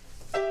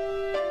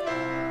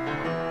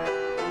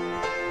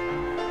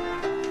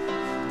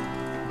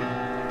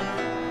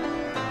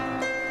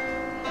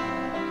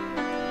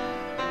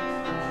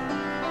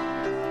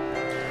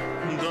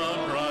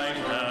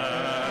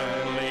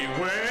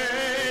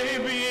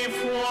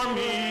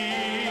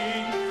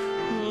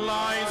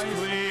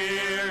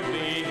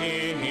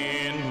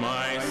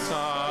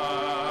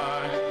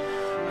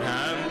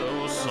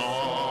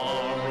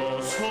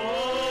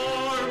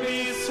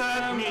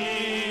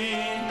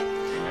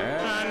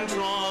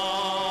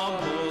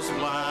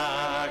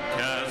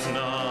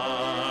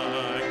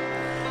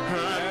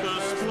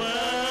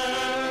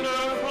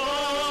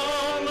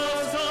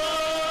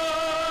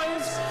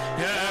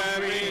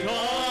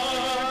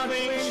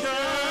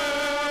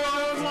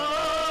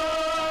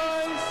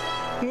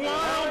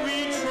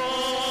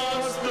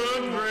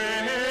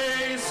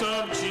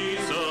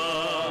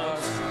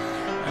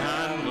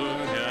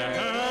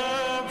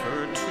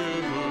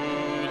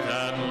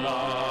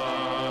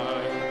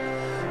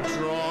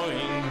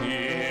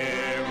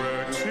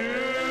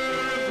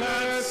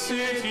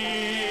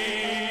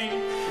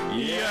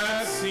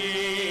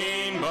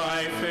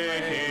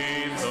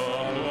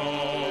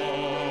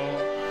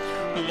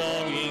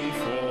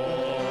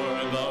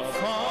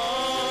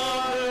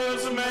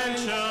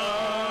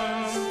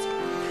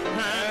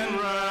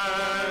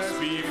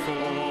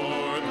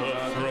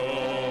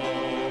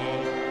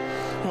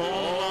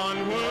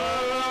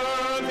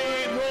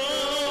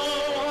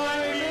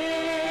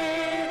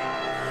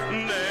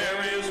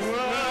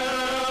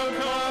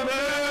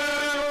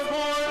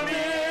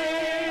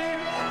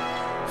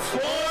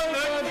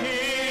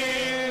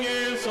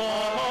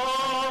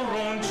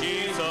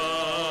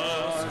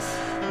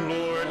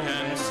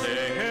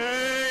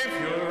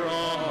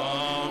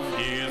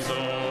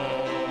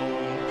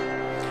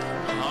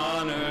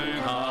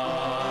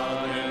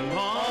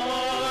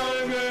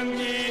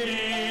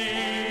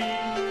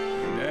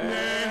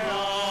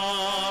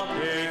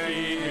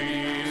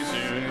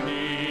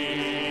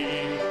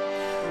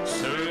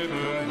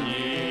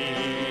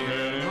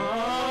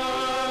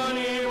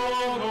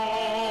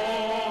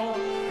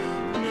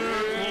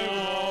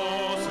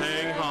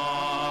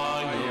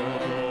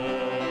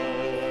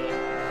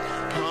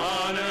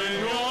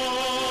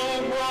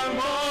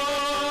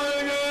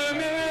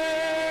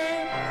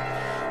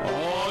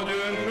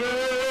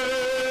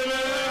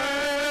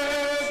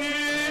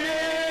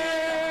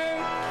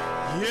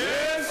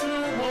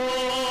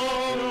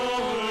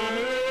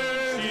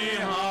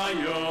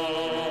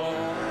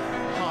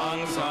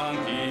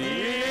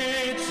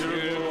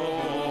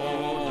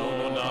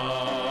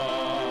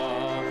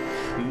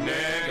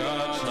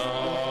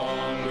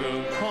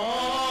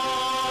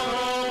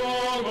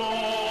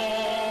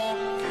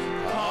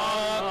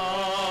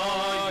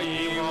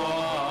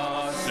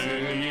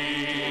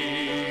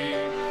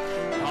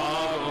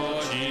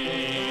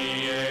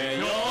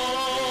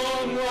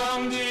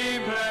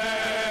 집에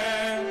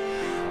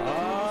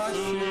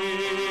아심함이도다.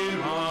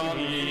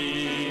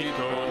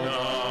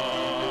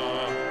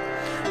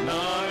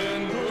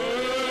 나는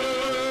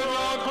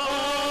부족하여도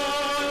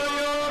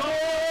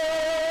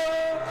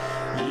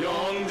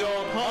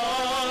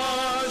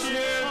영접하실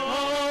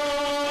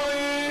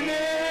터이니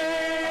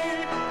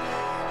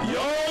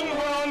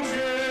영광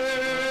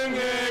중에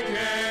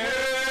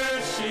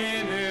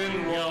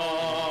계시는 왕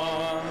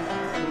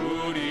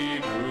우리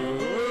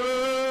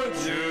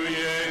구주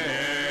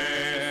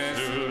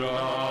예수라.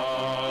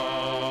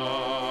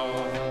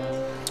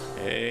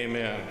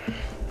 Amen.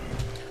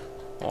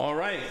 All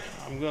right,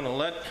 I'm going to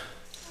let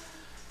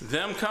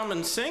them come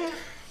and sing.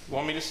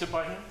 Want me to sit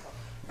by him?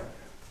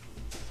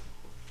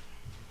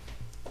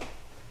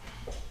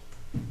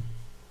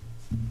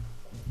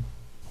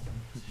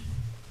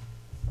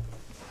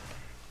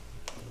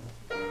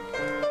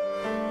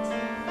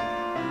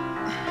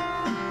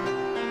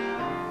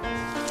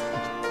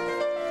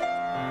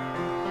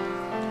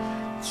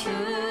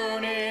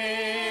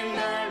 주님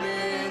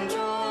닮은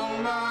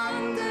종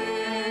만드소서.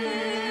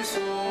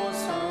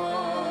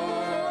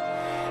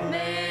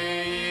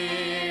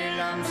 매일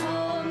남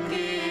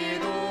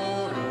섬기도록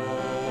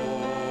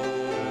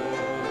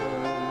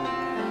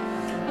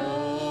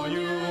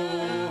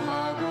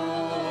오유하고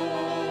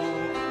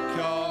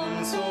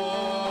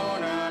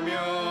겸손하며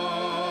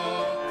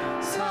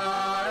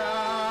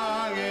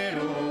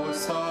사랑으로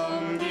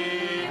섬기는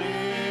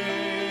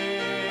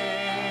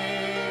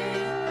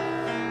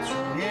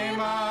종의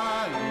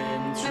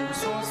마음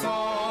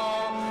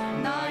주소서.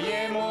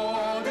 나의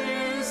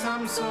모든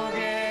삶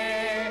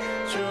속에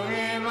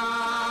종의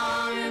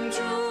마음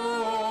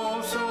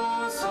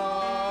주옵소서.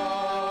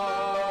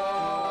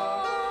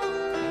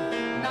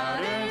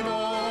 나를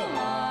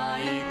도와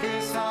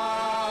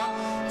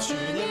이끄사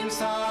주님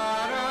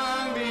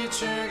사랑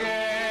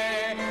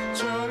비추게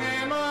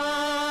종의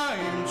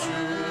마음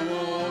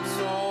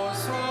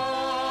주옵소서.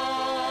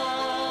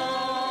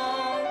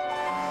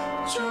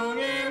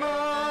 종의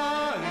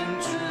마음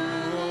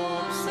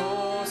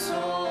주옵소서.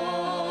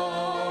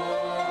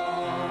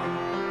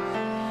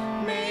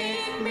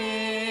 Make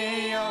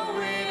me a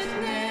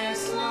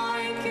witness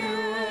like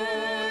you,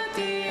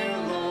 dear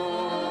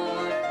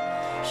Lord,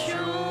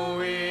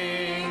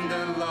 showing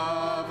the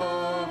love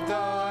of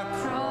the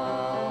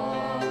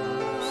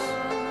cross,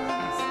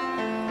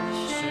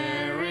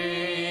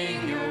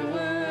 sharing your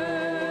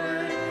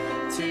word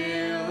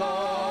till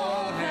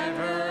all have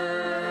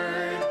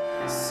heard,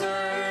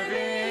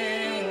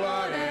 serving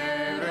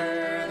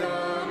whatever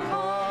the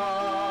cost.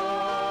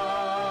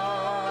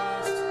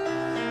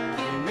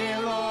 Give me,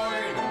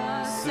 Lord,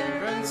 a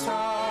servant's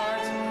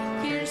heart.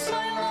 Here's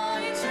my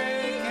life,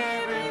 take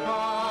every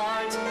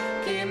part.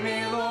 Give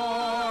me,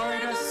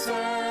 Lord, a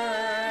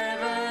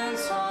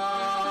servant's heart.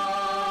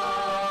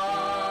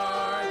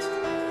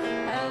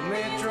 Help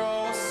me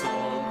draw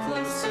so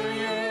close to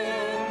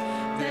you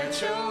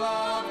that your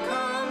love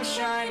comes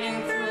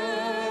shining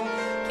through.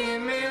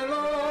 Give me,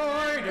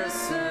 Lord, a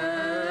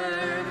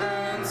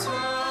servant's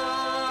heart.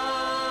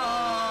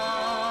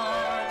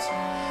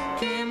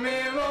 Give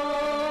me,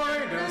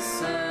 Lord, a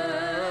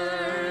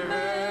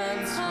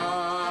servant's heart.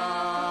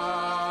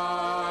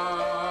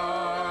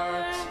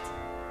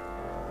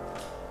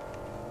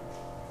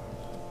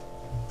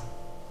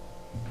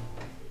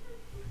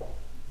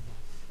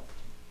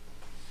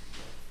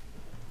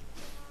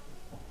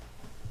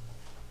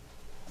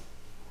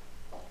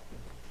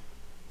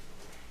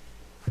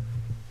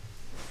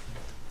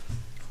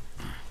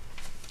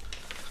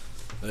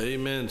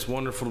 Amen. It's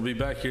wonderful to be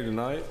back here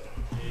tonight.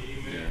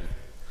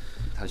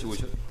 다시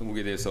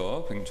오게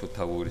돼서 굉장히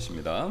좋다고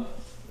그러십니다.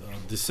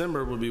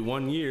 December will be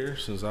 1 year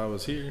since I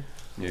was here.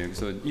 예,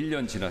 그래서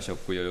 1년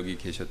지나셨고요. 여기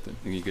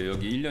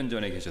 1년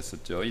전에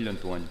계셨었죠.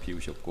 1년 동안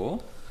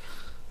비우셨고.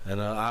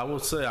 And I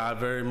will say I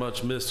very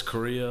much missed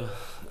Korea,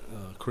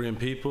 Korean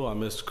people. I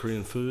missed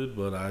Korean food,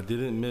 but I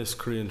didn't miss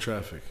Korean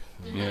traffic.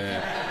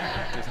 예.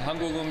 그래서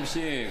한국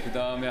음식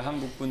그다음에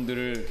한국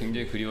분들을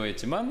굉장히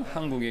그리워했지만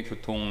한국의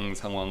교통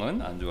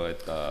상황은 안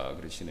좋아했다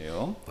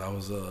그러시네요. I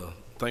was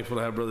thankful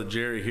to have Brother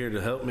Jerry here to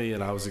help me,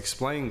 and I was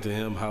explaining to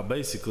him how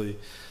basically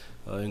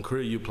in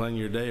Korea you plan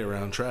your day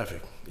around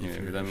traffic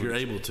if you're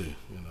able to.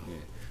 You know.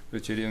 예.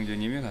 그리고 제리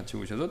형제님이 같이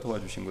오셔서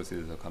도와주신 것에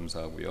대해서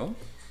감사하고요.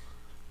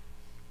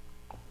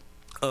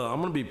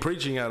 I'm going to be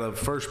preaching out of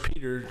 1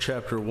 Peter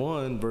chapter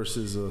 1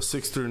 verses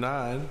 6 through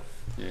 9.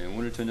 예,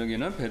 오늘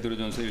저녁에는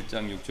베드로전서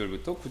 1장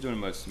 6절부터 9절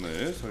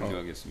말씀을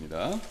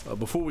설교하겠습니다.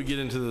 Before we get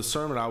into the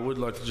sermon, I would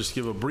like to just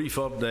give a brief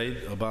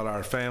update about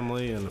our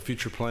family and the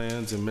future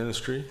plans and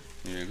ministry.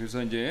 예,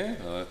 그래서 이제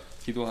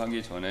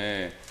기도하기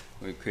전에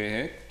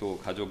계획 또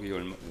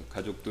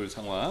가족들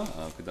상황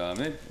그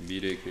다음에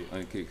미래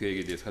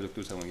계획에 대해서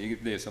가족들 상황에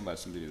대해서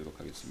말씀드리도록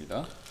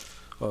하겠습니다.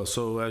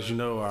 So as you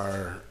know,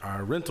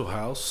 our rental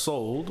house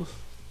sold.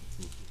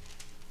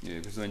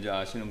 예, 그래서 이제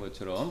아시는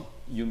것처럼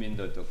you mean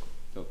the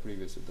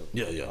previous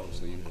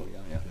house in Korea.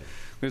 Yeah.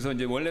 그래서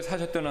이제 원래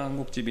사셨던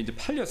한국 집이 이제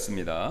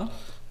팔렸습니다.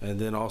 And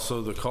then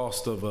also the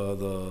cost of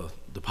the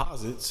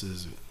deposits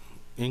is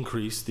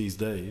increased these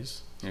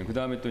days. 예, 그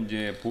다음에 또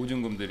이제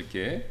보증금도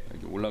이렇게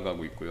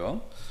올라가고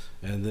있고요.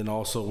 And then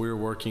also we're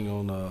working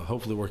on,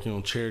 hopefully working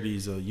on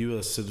charities,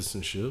 U.S.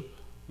 citizenship.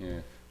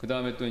 예, 그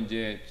다음에 또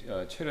이제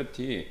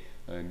체리티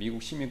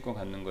미국 시민권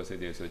갖는 것에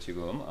대해서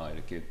지금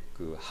이렇게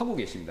그 하고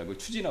계십니다. 그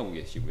추진하고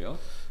계시고요.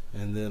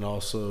 And then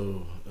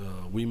also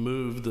we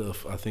moved,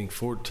 I think,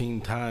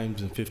 14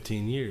 times in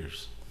 15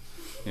 years.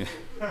 예.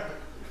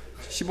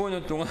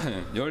 15년 동안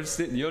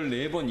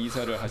 14번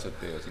이사를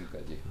하셨대요,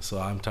 지금까지. So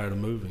I'm tired of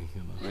moving.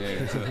 You know. 예,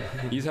 그래서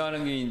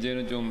이사하는 게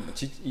이제는 좀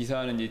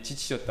이사하는 게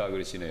지치셨다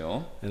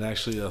그러시네요. And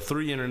actually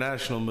 3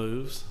 international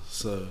moves.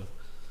 So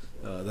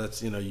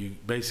that's, you know, you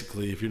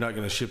basically, if you're not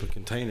going to ship a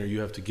container,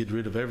 you have to get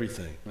rid of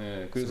everything.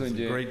 예, So 그래서 it's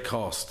이제 a great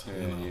cost. 예,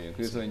 You know. 예,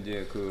 그래서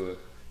이제 그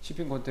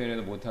shipping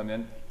컨테이너도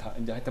못하면 다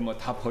이제 하여튼 뭐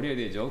다 버려야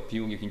되죠.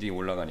 비용이 굉장히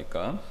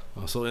올라가니까.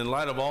 So in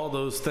light of all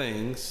those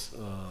things,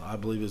 I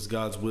believe it's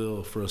God's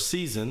will for a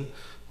season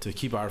to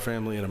keep our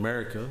family in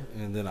America,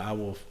 and then I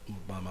will,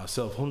 by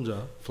myself,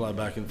 혼자, fly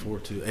back and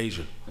forth to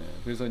Asia. 예,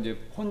 그래서 이제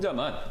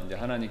혼자만 이제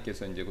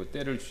하나님께서 이제 그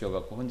때를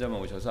주셔갖고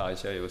혼자만 오셔서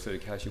아시아에 여기서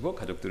이렇게 하시고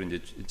가족들은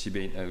이제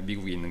집에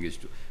미국에 있는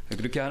것이죠.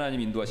 그렇게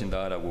하나님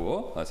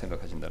인도하신다라고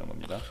생각하신다는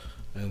겁니다.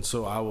 And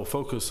so I will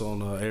focus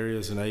on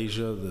areas in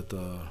Asia that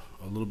are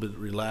a little bit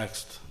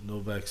relaxed, no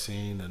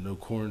vaccine and no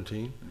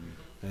quarantine.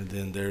 And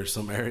then there's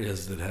some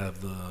areas that have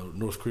the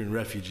North Korean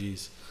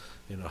refugees,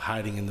 you know,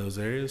 hiding in those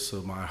areas.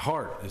 So my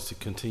heart is to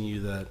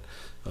continue that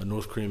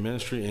North Korean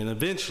ministry, and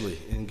eventually,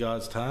 in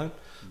God's time,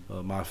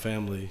 my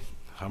family,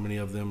 how many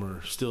of them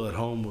are still at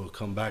home, will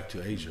come back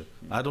to Asia.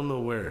 I don't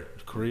know where,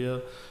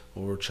 Korea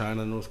or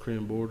China, North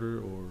Korean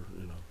border, or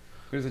you know.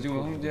 그래서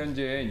지금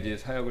현재 이제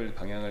사역을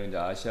방향을 이제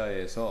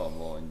아시아에서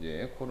뭐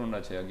이제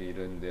코로나 제약이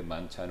이런데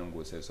많지 않은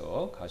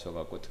곳에서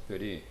가셔갖고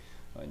특별히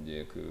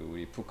이제 그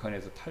우리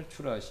북한에서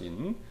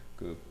탈출하신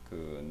그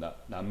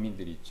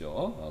난민들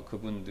있죠.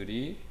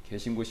 그분들이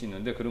계신 곳이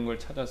있는데 그런 걸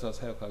찾아서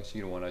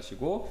사역하시길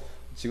원하시고,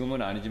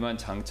 지금은 아니지만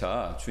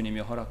장차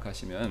주님이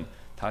허락하시면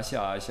다시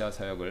아시아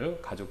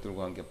사역을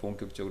가족들과 함께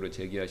본격적으로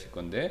재개하실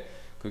건데,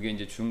 그게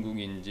이제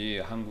중국인지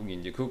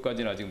한국인지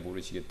그것까지는 아직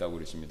모르시겠다고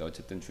그러십니다.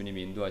 어쨌든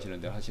주님이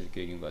인도하시는 대로 하실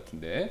계획인 것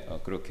같은데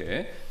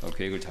그렇게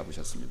계획을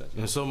잡으셨습니다.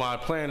 And so my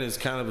plan is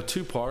kind of a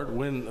two-part.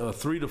 Win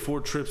 3 to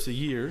 4 trips a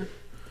year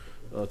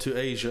to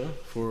Asia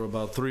for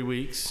about 3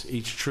 weeks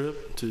each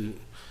trip to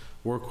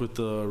work with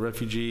the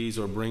refugees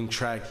or bring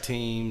track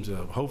teams,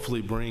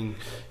 hopefully bring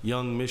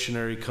young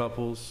missionary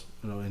couples,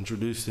 you know,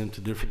 introduce them to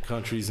different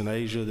countries in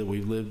Asia that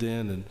we've lived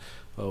in. And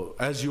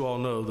as you all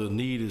know, the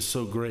need is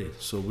so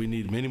great. So we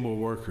need many more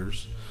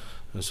workers.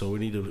 And so we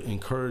need to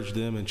encourage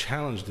them and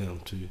challenge them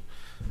to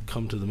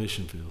come to the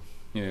mission field.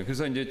 예,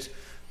 그래서 이제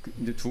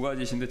두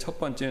가지신데, 첫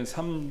번째는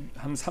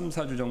한 3,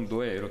 4주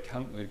정도에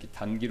이렇게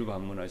단기로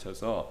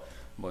방문하셔서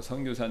뭐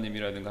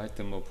선교사님이라든가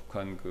하여튼 뭐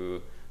북한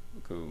그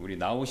우리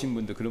나오신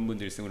분들, 그런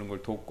분들 있으면 그런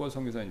걸 돕고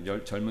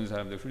선교사님 젊은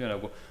사람들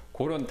훈련하고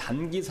그런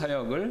단기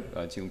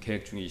사역을 지금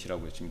계획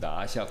중이시라고 했습니다.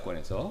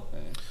 아시아권에서.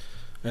 예.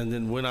 And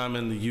then when I'm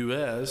in the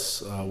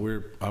U.S.,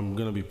 I'm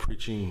going to be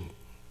preaching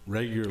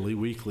regularly,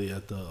 weekly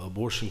at the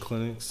abortion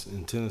clinics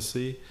in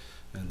Tennessee,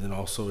 and then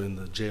also in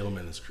the jail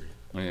ministry.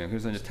 예,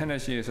 그래서 이제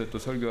테네시에서 또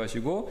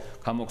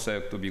설교하시고 감옥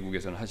사역도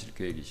미국에서는 하실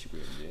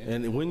계획이시고요. 이제.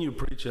 And when you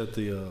preach at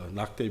the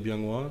Nakdae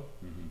Byungwon,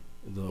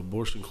 the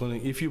abortion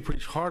clinic, if you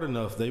preach hard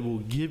enough, they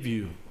will give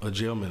you a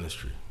jail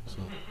ministry.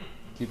 So,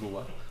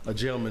 기부가? a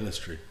jail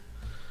ministry.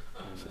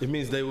 It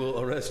means they will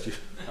arrest you.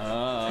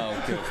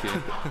 오케이.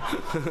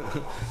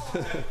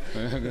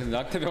 그래서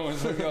낙태병원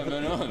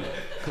설교하면은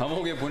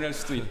감옥에 보낼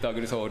수도 있다.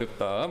 그래서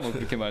어렵다. 뭐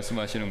그렇게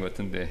말씀하시는 것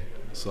같은데.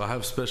 So I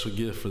have a special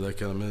gift for that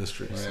kind of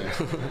ministry. So.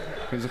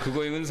 그래서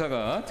그거의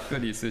은사가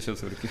특별히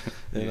있으셔서 그렇게.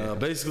 And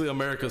basically,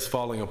 America's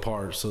falling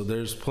apart. So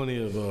there's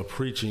plenty of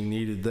preaching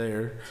needed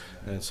there,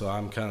 and so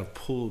I'm kind of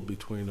pulled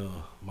between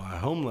my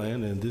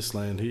homeland and this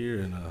land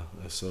here. And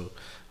so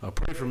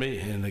pray for me,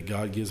 and that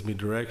God gives me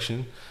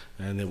direction,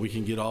 and that we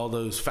can get all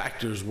those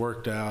factors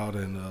worked out.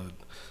 And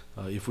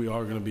if we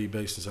are going to be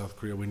based in South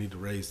Korea, we need to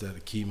raise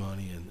that key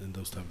money and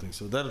those type of things.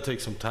 So that'll take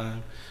some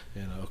time,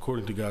 and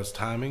according to God's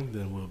timing,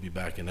 then we'll be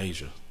back in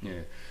Asia.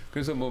 예.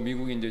 그래서 뭐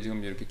미국이 이제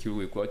지금 이렇게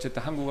기울고 있고,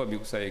 어쨌든 한국과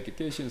미국 사이에 이렇게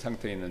깨신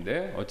상태에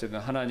있는데, 어쨌든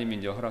하나님이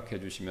이제 허락해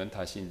주시면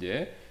다시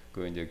이제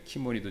그 이제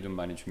키머니도 좀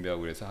많이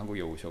준비하고 그래서 한국에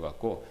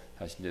오셔갖고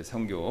다시 이제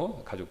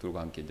선교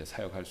가족들과 함께 이제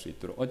사역할 수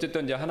있도록,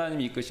 어쨌든 이제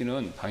하나님이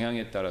이끄시는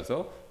방향에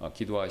따라서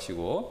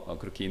기도하시고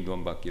그렇게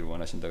인도함 받기를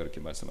원하신다,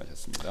 그렇게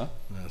말씀하셨습니다.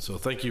 And so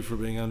thank you for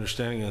being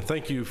understanding, and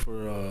thank you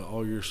for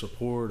all your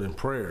support and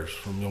prayers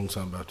from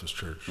Yongsan Baptist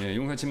Church. 예,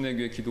 용산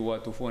침례교회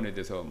기도와 또 후원에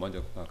대해서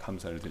먼저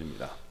감사를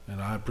드립니다.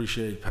 And I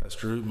appreciate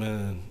Pastor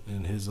Rootman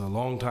and his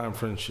long-time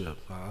friendship.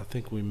 I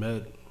think we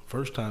met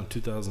first time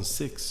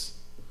 2006.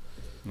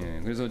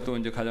 예, 그래서 또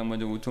이제 가장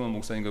먼저 우퉁한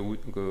목사님과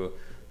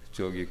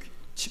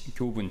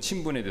교분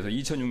친분에 대해서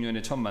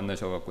 2006년에 처음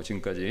만나셔갖고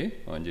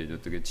지금까지 이제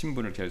어떻게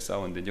친분을 계속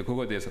쌓았는데, 이제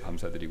그거에 대해서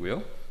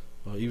감사드리고요.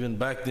 Even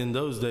back in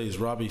those days,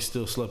 Robbie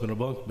still slept in a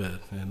bunk bed,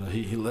 and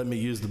he let me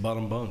use the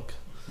bottom bunk.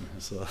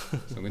 So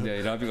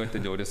근데 라비가 그때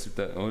이제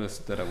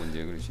어렸을 때라고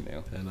이제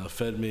그러시네요. and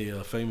fed me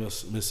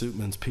famous Miss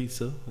Utman's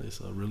pizza.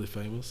 It's really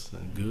famous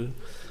and good.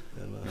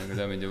 And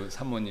그다음에 이제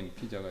사모님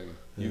피자가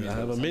I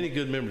have many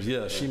good memories.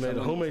 Yeah, she made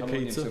a homemade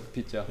pizza.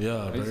 피자.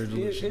 Yeah, very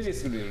delicious. It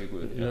is really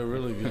good. Yeah,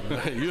 really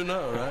good. You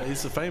know, right?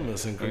 It's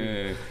famous in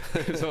Korea. 예,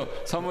 그래서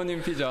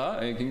사모님 피자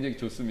굉장히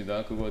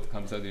좋습니다. 그거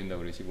감사드린다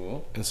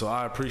그러시고. And so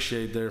I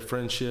appreciate their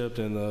friendship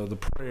and the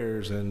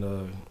prayers and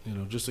you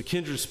know, just a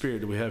kindred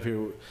spirit that we have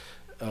here.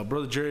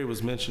 Brother Jerry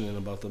was mentioning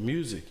about the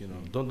music. You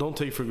know, don't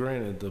take for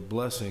granted the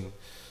blessing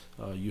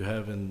you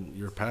have in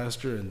your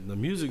pastor, and the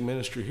music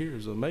ministry here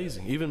is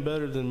amazing, even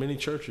better than many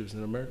churches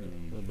in America.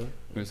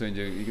 그래서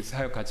이제 이게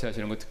사역 같이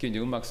하시는 거, 특히 이제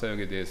음악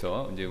사역에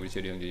대해서 이제 우리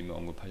제리 형제님이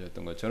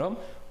언급하셨던 것처럼,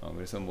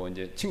 그래서 뭐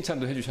이제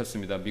칭찬도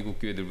해주셨습니다. 미국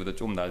교회들보다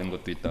좀 낮은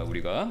것도 있다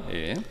우리가.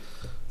 예.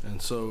 And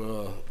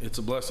so it's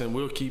a blessing.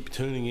 We'll keep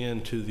tuning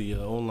in to the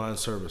online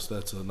service.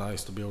 That's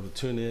nice to be able to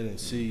tune in and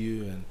see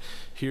you and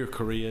hear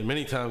Korean.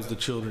 Many times the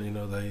children, you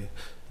know, they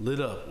lit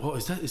up. Oh,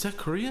 is that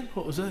Korean?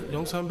 What was that?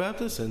 Yongsan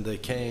Baptist? And they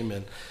came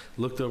and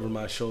looked over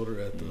my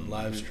shoulder at the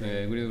live stream.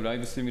 네, 그리고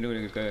라이브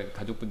스트리밍으로 그러니까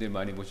가족분들이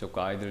많이 보셨고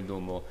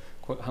아이들도 뭐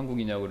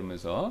한국이냐고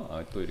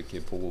그러면서 또 이렇게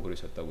보고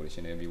그러셨다고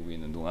그러시네요. 미국에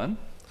있는 동안.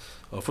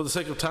 For the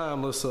sake of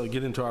time, let's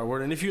get into our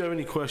word. And if you have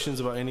any questions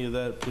about any of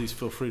that, please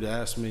feel free to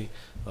ask me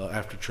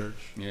after church.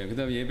 예,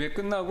 그다음에 예배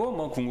끝나고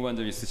뭐 궁금한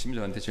점 있으시면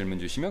저한테 질문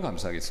주시면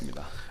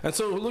감사하겠습니다. And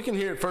so looking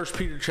here at 1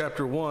 Peter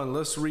chapter 1,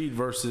 let's read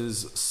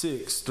verses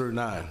 6 through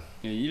 9.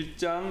 예,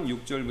 1장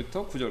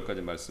 6절부터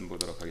 9절까지 말씀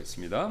보도록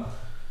하겠습니다.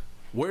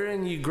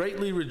 Wherein ye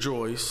greatly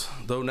rejoice,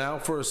 though now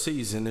for a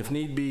season, if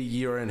need be,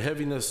 ye are in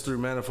heaviness through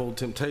manifold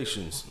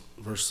temptations.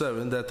 Verse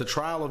 7, that the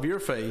trial of your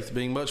faith,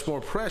 being much more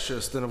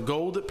precious than of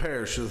gold that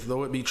perisheth,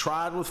 though it be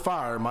tried with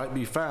fire, might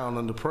be found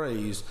unto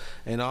praise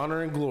and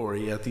honor and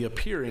glory at the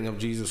appearing of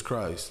Jesus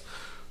Christ,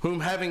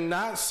 whom having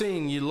not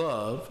seen ye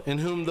love, in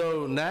whom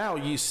though now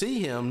ye see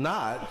him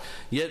not,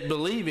 yet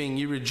believing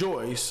ye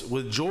rejoice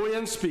with joy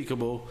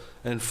unspeakable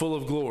and full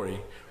of glory,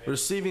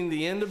 receiving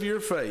the end of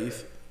your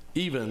faith,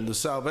 even the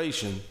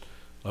salvation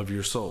of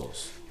your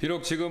souls.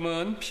 비록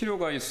지금은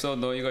필요가 있어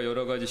너희가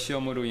여러 가지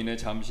시험으로 인해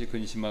잠시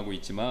근심하고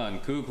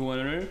있지만 그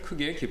구원을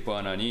크게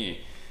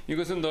기뻐하나니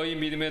이것은 너희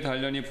믿음의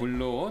단련이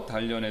불로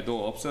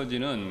단련해도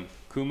없어지는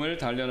금을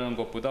단련하는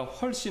것보다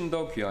훨씬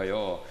더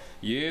귀하여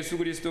예수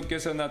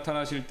그리스도께서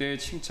나타나실 때의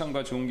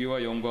칭찬과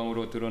존귀와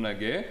영광으로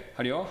드러나게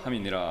하려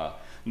함이니라.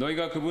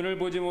 너희가 그분을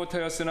보지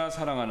못하였으나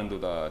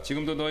사랑하는도다.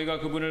 지금도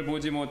너희가 그분을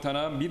보지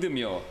못하나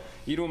믿으며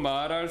이루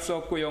말할 수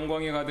없고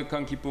영광이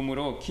가득한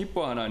기쁨으로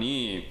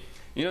기뻐하나니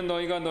이는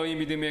너희가 너희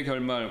믿음의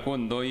결말 곧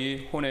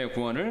너희 혼의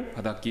구원을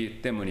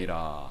받았기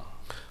때문이라.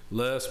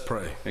 Let's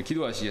pray. 네,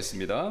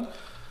 기도하시겠습니다.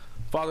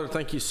 Father,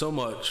 thank you so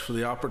much for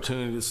the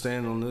opportunity to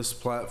stand on this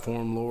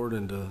platform, Lord,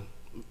 and to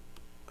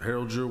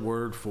herald your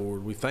word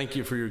forward. We thank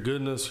you for your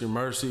goodness, your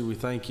mercy. We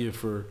thank you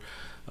for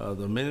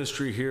the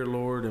ministry here,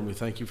 Lord, and we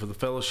thank you for the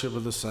fellowship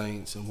of the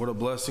saints. And what a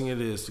blessing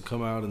it is to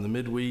come out in the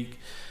midweek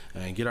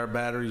and get our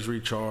batteries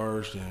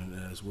recharged. And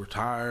as we're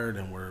tired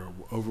and we're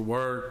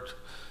overworked,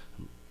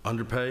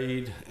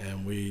 underpaid,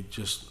 and we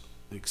just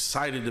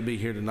excited to be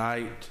here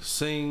tonight to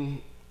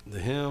sing the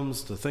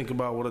hymns, to think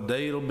about what a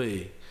day it'll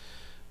be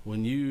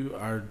when you,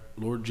 our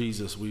Lord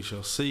Jesus, we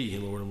shall see,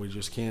 Lord, and we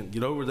just can't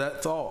get over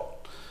that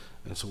thought.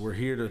 And so we're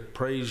here to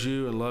praise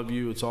you and love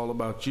you. It's all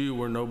about you.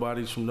 We're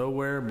nobodies from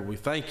nowhere, but we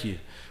thank you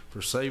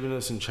for saving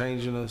us and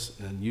changing us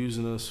and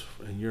using us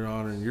in your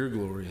honor and your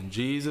glory. In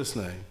Jesus'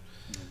 name,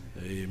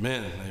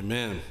 amen.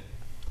 Amen.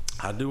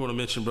 I do want to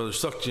mention Brother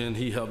Sukjin.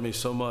 He helped me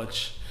so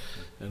much.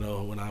 You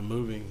know, when I'm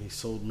moving, he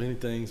sold many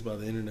things by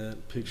the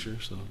internet,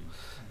 pictures. So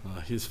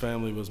his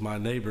family was my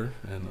neighbor,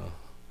 and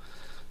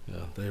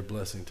yeah, they're a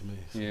blessing to me.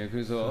 예,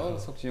 그래서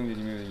석지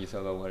형제님이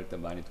이사 가고 할 때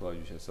많이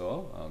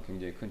도와주셔서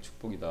굉장히 큰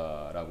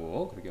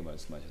축복이다라고 그렇게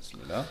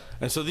말씀하셨습니다.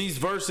 And so these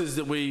verses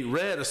that we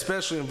read,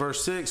 especially in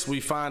verse 6,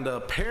 we find a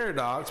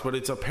paradox, but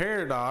it's a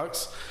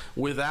paradox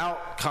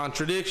without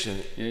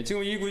contradiction. 예,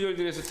 지금 이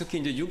구절들에서 특히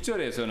이제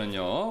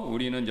 6절에서는요,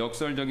 우리는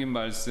역설적인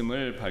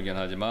말씀을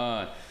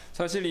발견하지만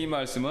사실 이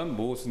말씀은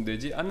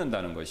모순되지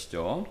않는다는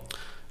것이죠.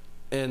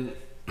 And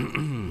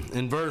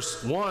in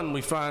verse 1 we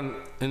find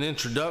an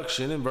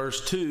introduction. In verse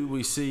 2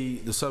 we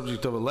see the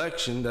subject of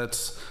election.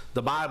 That's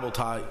the Bible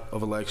type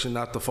of election,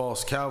 not the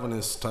false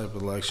Calvinist type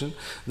of election.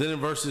 Then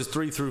in verses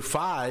 3 through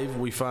 5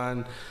 we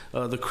find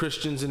the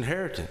Christian's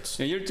inheritance.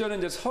 1절은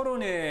이제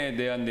서론에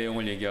대한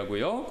내용을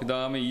얘기하고요. 그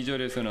다음에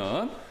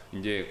 2절에서는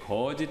이제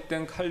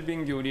거짓된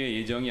칼빈 교리의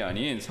예정이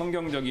아닌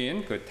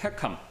성경적인 그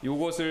택함,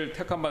 요것을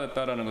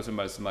택함받았다라는 것을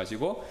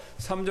말씀하시고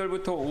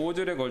 3절부터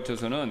 5절에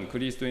걸쳐서는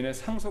그리스도인의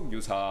상속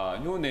유사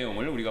요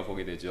내용을 우리가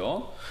보게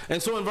되죠. And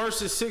so in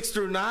verses 6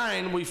 through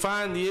 9 we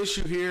find the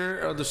issue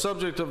here, the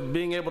subject of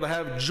being able to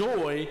have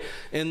joy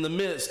in the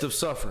midst of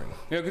suffering.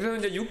 예, 그래서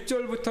이제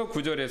 6절부터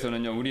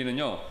 9절에서는요,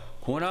 우리는요,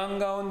 고난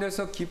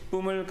가운데서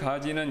기쁨을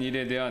가지는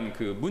일에 대한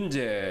그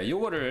문제,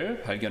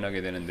 요거를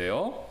발견하게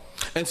되는데요.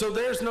 And so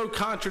there's no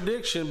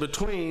contradiction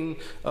between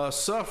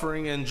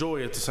suffering and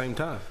joy at the same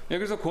time.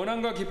 그래서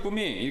고난과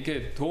기쁨이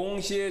이렇게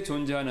동시에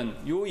존재하는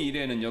요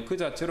일에는요 그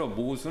자체로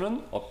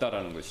모순은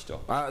없다라는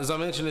것이죠. As I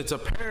mentioned, it's a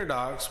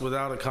paradox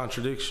without a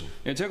contradiction.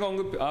 제가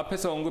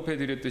앞에서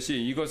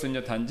언급해드렸듯이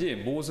이것은요 단지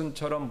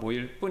모순처럼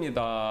보일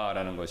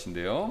뿐이다라는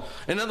것인데요.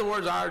 In other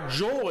words, our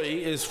joy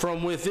is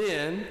from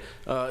within.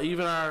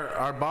 Even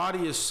our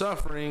body is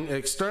suffering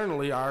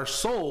externally. Our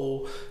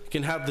soul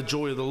can have the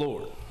joy of the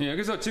Lord.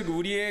 그래서 즉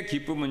우리의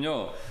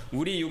기쁨은요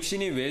우리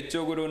육신이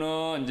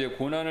외적으로는 이제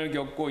고난을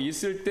겪고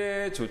있을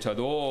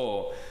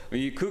때조차도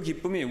그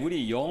기쁨이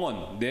우리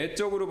영혼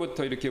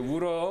내적으로부터 이렇게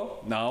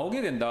우러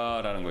나오게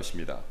된다라는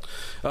것입니다.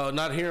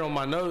 Not here on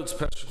my notes,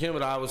 Pastor Kim,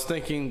 but I was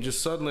thinking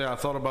just suddenly I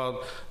thought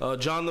about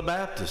John the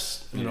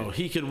Baptist. You know,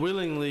 he could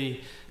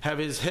willingly have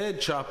his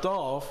head chopped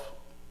off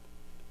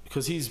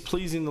because he's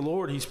pleasing the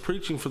Lord, he's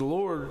preaching for the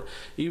Lord,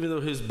 even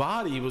though his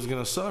body was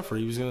going to suffer.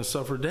 He was going to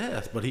suffer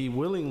death, but he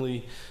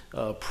willingly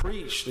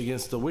preached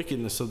against the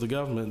wickedness of the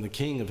government and the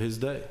king of his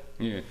day.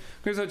 예.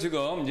 그래서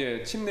지금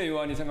이제 침례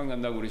요한이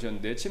생각난다고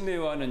그러셨는데 침례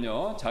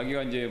요한은요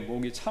자기가 이제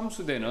목이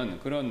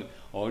참수되는 그런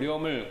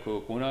어려움을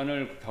그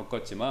고난을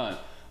겪었지만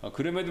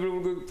그럼에도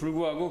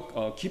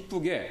불구하고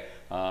기쁘게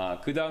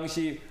그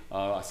당시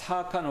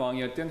사악한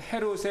왕이었던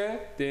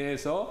헤롯에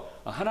대해서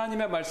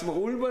하나님의 말씀을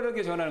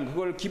올바르게 전하는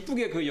그걸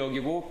기쁘게 그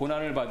여기고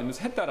고난을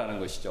받으면서 했다라는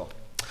것이죠.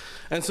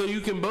 And so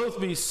you can both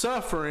be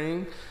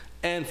suffering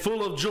and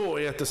full of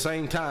joy at the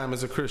same time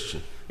as a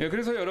Christian. 예,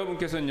 그래서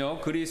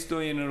여러분께서는요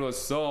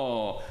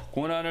그리스도인으로서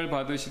고난을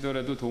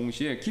받으시더라도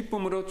동시에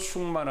기쁨으로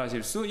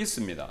충만하실 수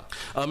있습니다.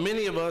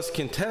 Many of us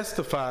can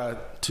testify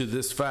to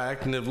this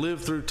fact and have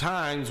lived through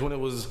times when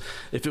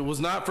if it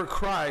was not for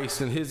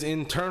Christ and His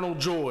internal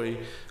joy,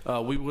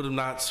 we would have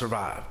not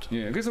survived.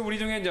 예, 그래서 우리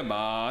중에 이제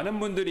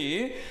많은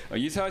분들이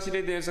이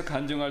사실에 대해서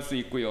간증할 수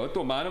있고요.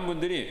 또 많은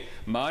분들이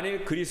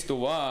만일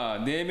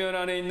그리스도와 내면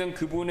안에 있는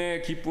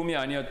그분의 기쁨이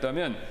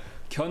아니었다면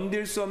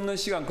견딜 수 없는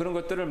시간 그런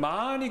것들을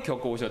많이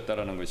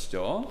겪어오셨다라는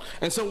것이죠.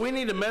 And so we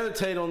need to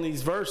meditate on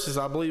these verses,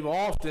 I believe,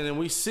 often, and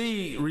we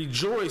see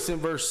rejoice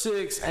in verse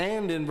 6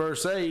 and in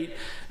verse 8,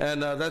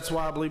 and that's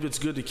why I believe it's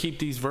good to keep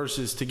these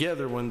verses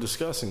together when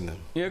discussing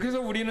them. 예, 그래서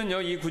우리는요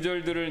이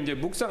구절들을 이제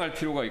묵상할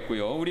필요가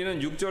있고요.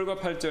 우리는 6절과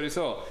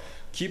 8절에서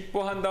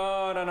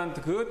기뻐한다라는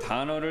그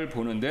단어를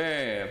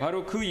보는데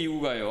바로 그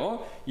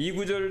이유가요. 이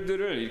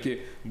구절들을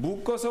이렇게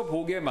묶어서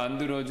보게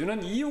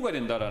만들어주는 이유가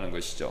된다라는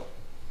것이죠.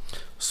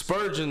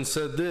 Spurgeon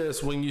said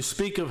this, when you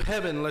speak of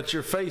heaven, let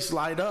your face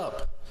light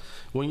up.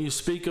 When you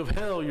speak of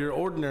hell, your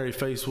ordinary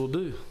face will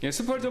do. 예,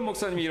 스펄전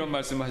목사님이 이런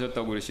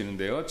말씀하셨다고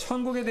그러시는데요.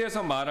 천국에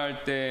대해서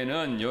말할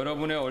때는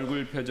여러분의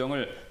얼굴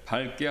표정을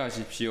밝게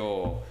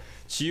하십시오.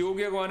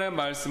 지옥에 관해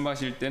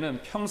말씀하실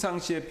때는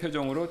평상시의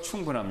표정으로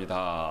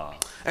충분합니다.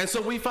 And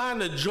so we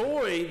find a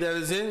joy that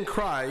is in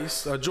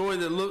Christ, a joy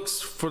that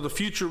looks for the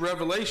future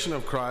revelation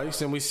of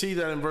Christ, and we see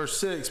that in verse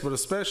 6, but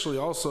especially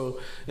also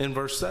in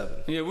verse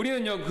 7. 예,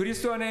 우리는요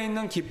그리스도 안에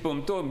있는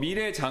기쁨 또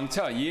미래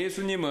장차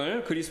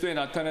예수님을 그리스도의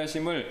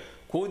나타나심을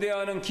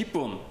고대하는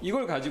기쁨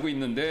이걸 가지고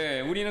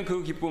있는데 우리는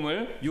그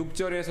기쁨을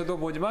 6절에서도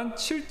보지만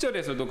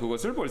 7절에서도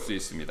그것을 볼 수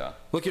있습니다.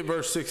 Look at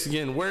verse 6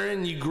 again.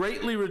 Wherein ye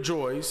greatly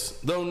rejoice,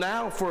 though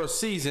now for a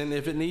season,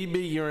 if it need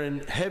be, you're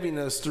in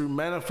heaviness through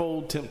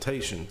manifold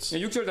temptations.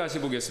 6절 다시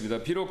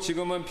보겠습니다. 비록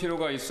지금은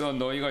필요가 있어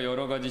너희가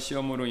여러 가지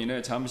시험으로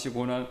인해 잠시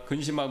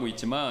근심하고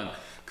있지만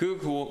그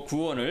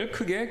구원을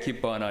크게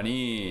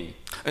기뻐하나니.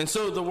 And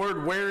so the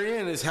word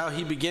wherein is how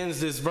he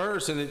begins this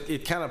verse, and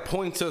it kind of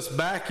points us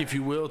back, if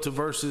you will, to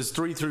verses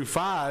 3 through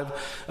 5,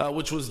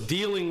 which was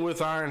dealing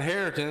with our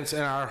inheritance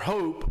and our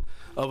hope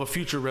of a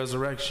future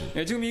resurrection.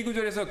 예, 지금 이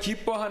구절에서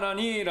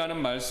기뻐하나니라는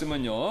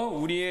말씀은요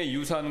우리의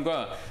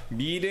유산과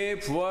미래의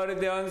부활에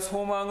대한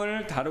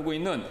소망을 다루고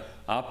있는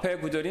앞에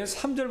구절인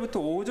 3절부터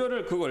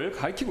 5절을 그걸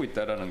가리키고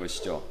있다라는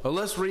것이죠.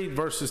 Let's read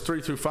verses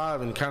 3 through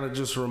 5 and kind of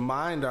just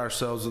remind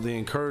ourselves of the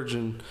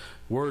encouraging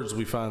words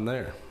we find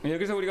there.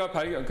 여기서 우리가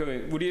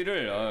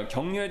우리를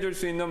격려해 줄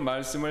수 있는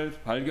말씀을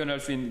발견할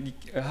수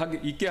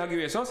있게 하기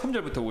위해서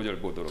 3절부터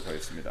 5절 보도록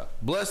하겠습니다.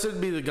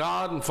 Blessed be the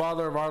God and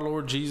Father of our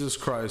Lord Jesus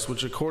Christ,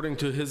 which according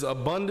to his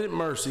abundant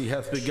mercy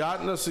hath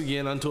begotten us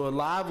again unto a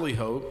lively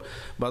hope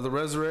by the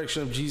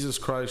resurrection of Jesus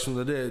Christ from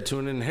the dead, to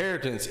an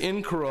inheritance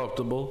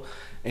incorruptible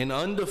and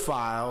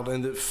undefiled,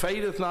 and that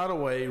fadeth not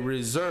away,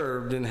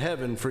 reserved in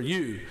heaven for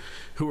you,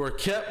 who are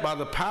kept by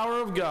the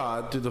power of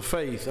God through the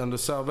faith unto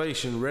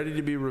salvation, ready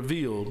to be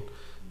revealed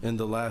in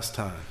the last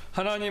time.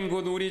 하나님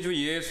곧 우리 주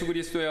예수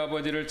그리스도의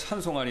아버지를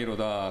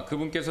찬송하리로다.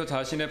 그분께서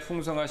자신의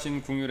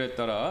풍성하신 궁율에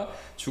따라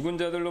죽은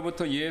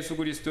자들로부터 예수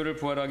그리스도를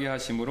부활하게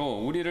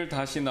하심으로 우리를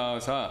다시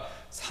낳으사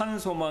산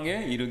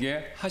소망에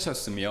이르게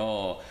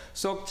하셨으며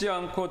썩지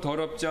않고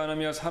더럽지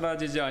않으며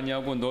사라지지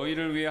아니하고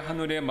너희를 위해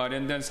하늘에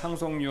마련된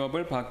상속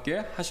유업을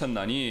받게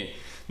하셨나니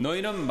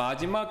너희는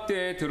마지막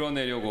때에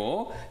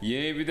드러내려고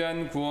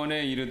예비된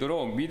구원에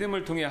이르도록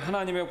믿음을 통해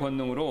하나님의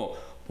권능으로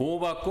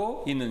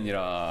보호받고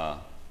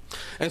있느니라.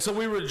 And so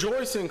we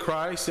rejoice in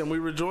Christ, and we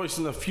rejoice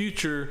in the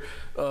future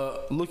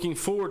looking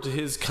forward to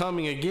his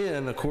coming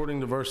again, according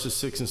to verses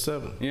 6 and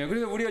 7. 예,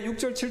 그래서 우리가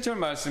 6절 7절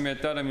말씀에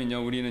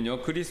따르면요,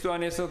 우리는요 그리스도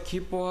안에서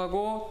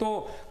기뻐하고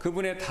또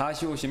그분의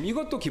다시 오심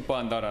이것도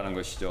기뻐한다라는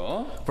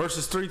것이죠.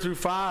 Verses 3 through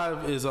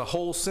 5 is a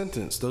whole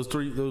sentence. Those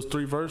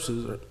three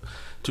verses are,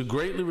 to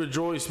greatly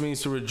rejoice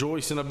means to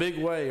rejoice in a big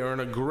way or in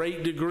a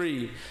great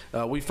degree.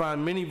 We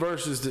find many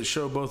verses that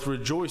show both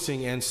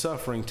rejoicing and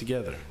suffering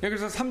together. 예,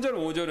 그래서 3절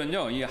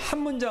 5절은요 이 한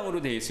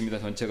문장으로 되어 있습니다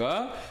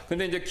전체가.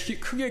 근데 이제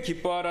크게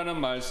기뻐하라는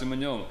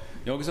말씀은요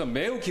여기서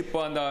매우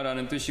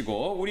기뻐한다라는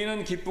뜻이고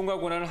우리는 기쁨과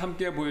고난을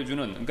함께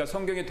보여주는 그러니까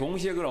성경에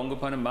동시에 그걸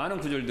언급하는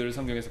많은 구절들을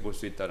성경에서 볼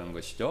수 있다는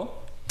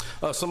것이죠.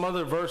 Some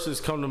other verses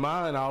come to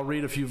mind. I'll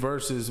read a few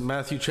verses.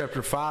 Matthew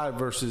chapter 5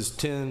 verses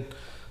 10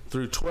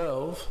 through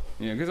 12.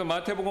 예, 그래서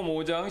마태복음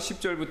 5장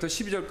 10절부터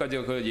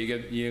 12절까지가 그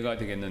이해가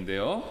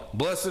되겠는데요.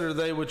 Blessed are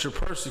they which are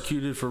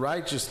persecuted for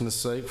righteousness'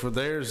 sake, for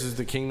theirs is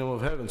the kingdom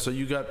of heaven. So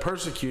you got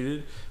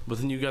persecuted, but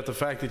then you got the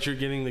fact that you're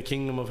getting the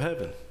kingdom of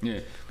heaven.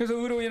 예, 그래서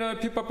의로 인하여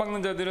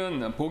핍박받는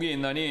자들은 복이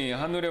있나니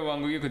하늘의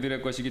왕국이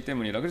그들의 것이기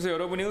때문이라. 그래서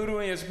여러분이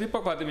의로 인해서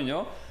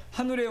핍박받으면요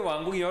하늘의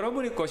왕국이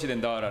여러분의 것이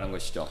된다라는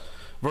것이죠.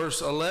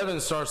 Verse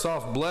 11 starts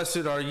off,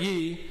 Blessed are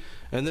ye,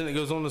 and then it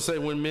goes on to say,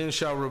 when men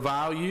shall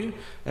revile you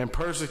and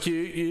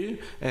persecute you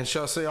and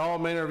shall say all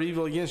manner of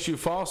evil against you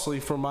falsely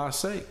for my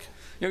sake.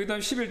 여기 다음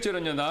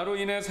 11절은요. 나로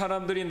인해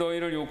사람들이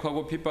너희를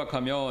욕하고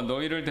핍박하며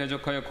너희를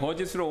대적하여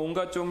거짓으로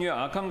온갖 종류의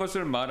악한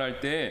것을 말할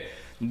때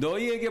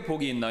너희에게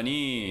복이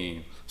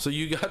있나니. So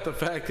you got the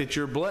fact that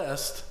you're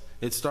blessed.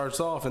 It starts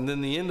off, and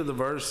then the end of the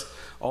verse,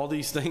 all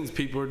these things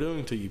people are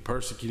doing to you,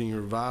 persecuting,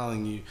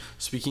 reviling you,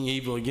 speaking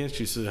evil against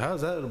you. So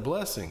how's that a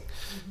blessing?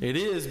 It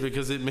is,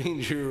 because it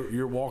means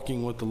you're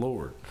walking with the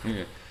Lord.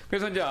 예.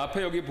 그래서 이제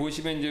앞에 여기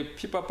보시면 이제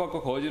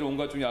핍박받고 거짓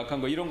온갖 중에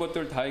악한 거 이런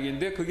것들 다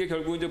얘기인데 그게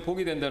결국 이제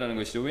복이 된다는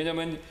것이죠.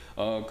 왜냐하면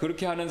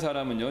그렇게 하는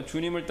사람은요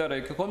주님을 따라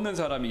이렇게 걷는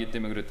사람이기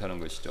때문에 그렇다는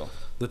것이죠.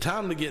 The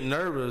time to get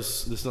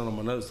nervous, this is not on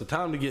my notes, the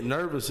time to get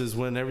nervous is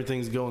when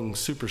everything's going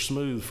super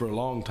smooth for a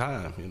long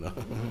time, you know.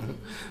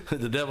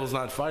 The devil's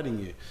not fighting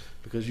you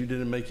because you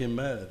didn't make him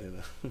mad, you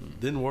know.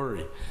 Didn't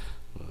worry.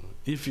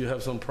 If you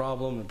have some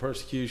problem and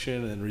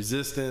persecution and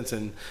resistance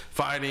and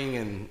fighting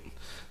and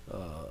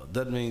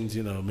that means,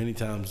 you know, many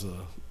times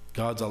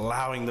God's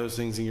allowing those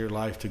things in your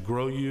life to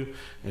grow you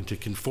and to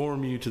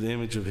conform you to the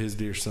image of His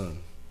dear Son.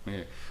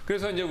 예.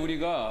 그래서 이제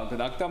우리가 그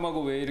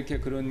낙담하고 왜 이렇게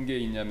그런 게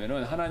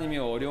있냐면은 하나님이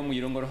어려움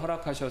이런 걸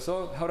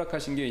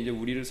허락하신 게 이제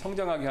우리를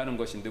성장하게 하는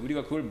것인데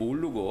우리가 그걸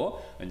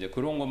모르고 이제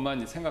그런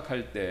것만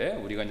생각할 때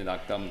우리가 이제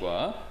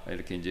낙담과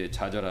이렇게 이제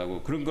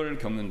좌절하고 그런 걸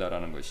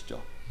겪는다라는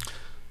것이죠.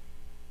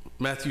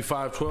 Matthew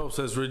 5:12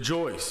 says,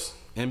 Rejoice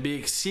and be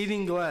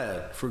exceeding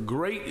glad, for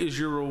great is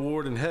your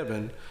reward in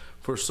heaven,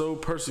 for so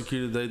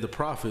persecuted they the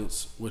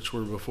prophets which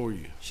were before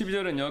you.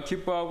 12절은요.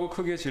 기뻐하고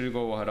크게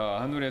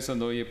즐거워하라. 하늘에서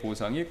너희의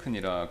보상이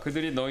크니라.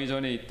 그들이 너희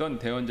전에 있던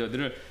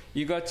대언자들을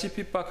이같이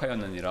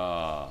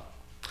핍박하였느니라.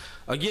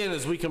 Again,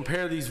 as we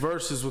compare these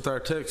verses with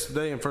our text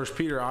today in 1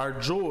 Peter, our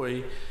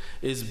joy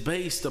is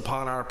based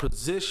upon our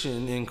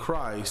position in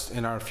Christ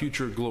and our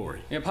future glory.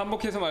 예,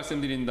 반복해서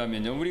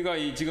말씀드린다면요. 우리가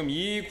지금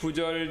이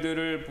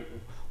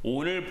구절들을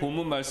오늘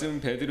본문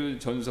말씀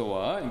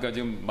베드로전서와 그러니까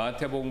지금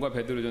마태복음과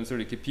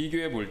베드로전서를 이렇게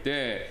비교해 볼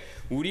때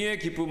우리의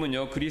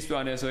기쁨은요 그리스도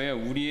안에서의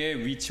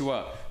우리의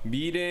위치와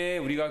미래에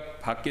우리가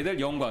받게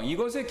될 영광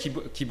이것에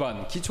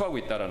기초하고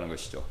있다라는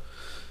것이죠.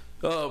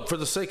 For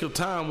the sake of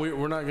time,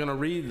 we're not going to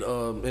read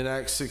in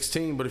Acts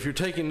 16, but if you're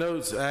taking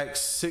notes, Acts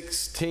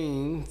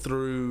 16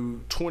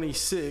 through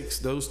 26,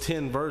 those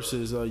 10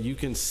 verses, you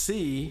can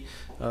see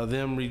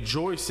them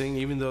rejoicing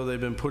even though they've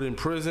been put in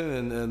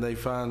prison and they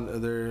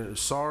find their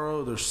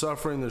sorrow, their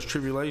suffering, there's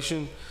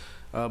tribulation.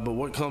 But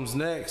what comes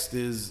next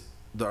is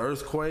the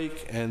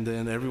earthquake and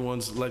then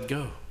everyone's let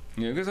go.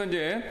 예, 그래서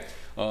이제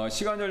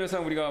시간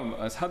관계상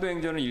우리가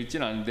사도행전을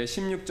읽진 않는데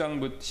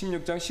 16장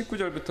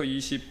 19절부터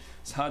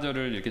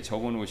 24절을 이렇게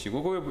적어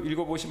놓으시고 그거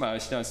읽어 보시면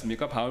아시지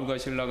않습니까? 바울과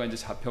실라가 이제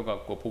잡혀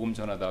갖고 복음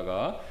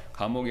전하다가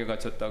감옥에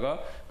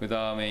갇혔다가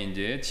그다음에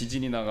이제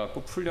지진이 나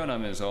갖고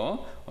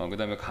풀려나면서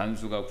그다음에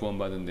간수가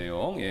구원받은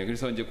내용. 예.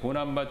 그래서 이제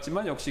고난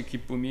받지만 역시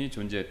기쁨이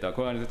존재했다.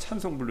 그 안에서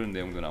찬송 부르는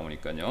내용도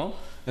나오니까요.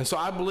 And so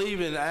I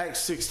believe in Acts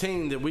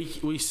 16 that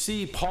we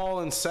see Paul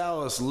and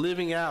Silas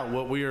living out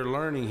what we are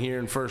learning here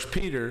in 1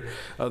 Peter.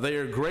 They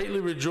are greatly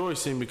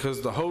rejoicing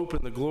because the hope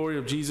and the glory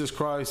of Jesus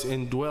Christ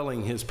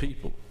indwelling his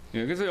people.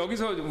 예, 그래서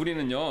여기서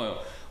우리는요,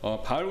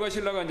 바울과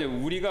실라가 이제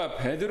우리가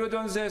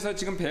베드로전서에서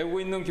지금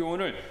배우고 있는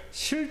교훈을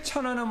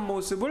실천하는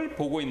모습을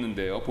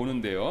보는데요.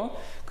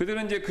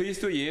 그들은 이제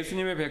그리스도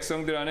예수님의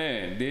백성들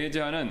안에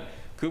내재하는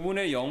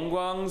그분의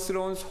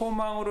영광스러운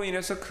소망으로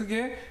인해서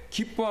크게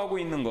기뻐하고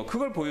있는 것,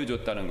 그걸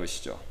보여줬다는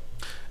것이죠.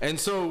 And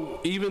so,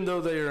 even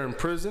though they are in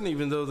prison,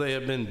 even though they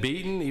have been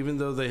beaten, even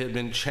though they have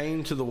been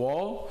chained to the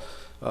wall,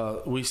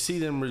 we see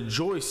them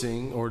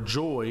rejoicing or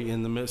joy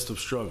in the midst of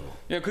struggle.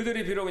 예,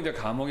 그들이 비록 이제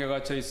감옥에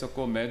갇혀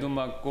있었고 매도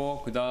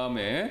맞고 그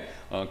다음에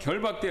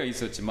결박되어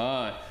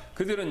있었지만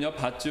그들은요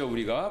봤죠.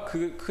 우리가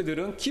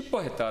그들은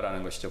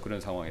기뻐했다라는 것이죠.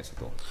 그런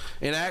상황에서도.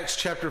 In Acts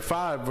chapter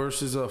 5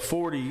 verses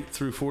 40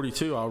 through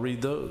 42, I'll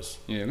read those.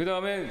 예, 그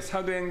다음에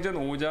사도행전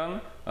 5장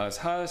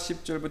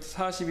 40절부터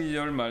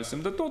 42절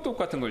말씀도 또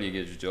똑같은 걸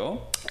얘기해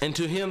주죠. And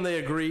to him they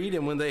agreed,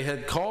 and when they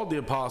had called the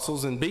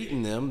apostles and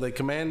beaten them, they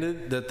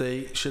commanded that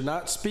they should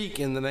not speak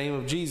in the name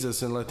of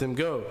Jesus and let them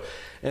go.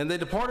 And they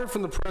departed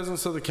from the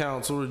presence of the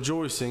council,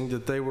 rejoicing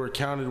that they were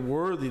accounted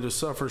worthy to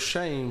suffer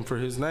shame for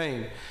his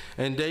name.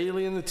 And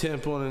daily in the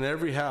temple and in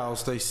every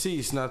house they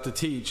ceased not to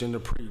teach and to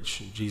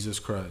preach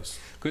Jesus Christ.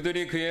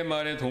 그들이 그의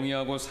말에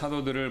동의하고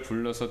사도들을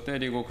불러서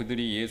때리고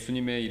그들이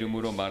예수님의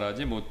이름으로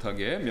말하지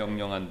못하게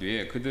명령한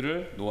뒤에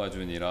그들을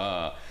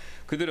놓아주니라.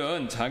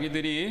 그들은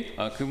자기들이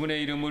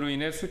그분의 이름으로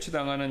인해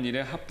수치당하는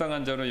일에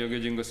합당한 자로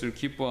여겨진 것을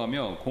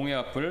기뻐하며 공회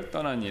앞을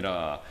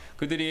떠나니라.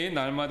 그들이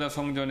날마다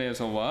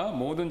성전에서와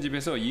모든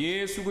집에서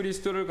예수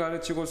그리스도를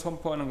가르치고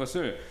선포하는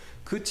것을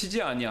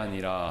그치지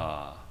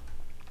아니하니라.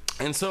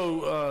 And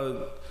so,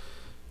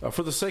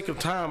 for the sake of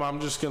time, I'm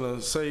just going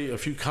to say a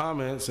few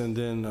comments and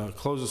then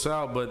close us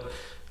out. But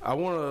I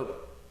want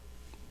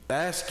to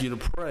ask you to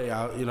pray.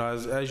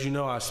 As you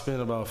know, I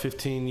spent about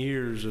 15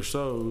 years or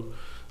so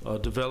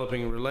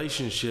developing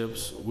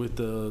relationships with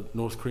the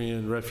North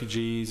Korean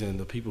refugees and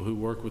the people who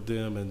work with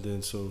them. And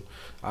then so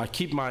I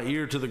keep my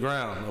ear to the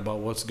ground about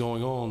what's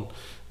going on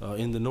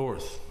in the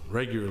North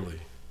regularly.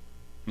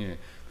 예.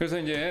 그래서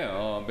이제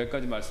몇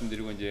가지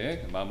말씀드리고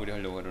이제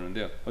마무리하려고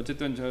그러는데요.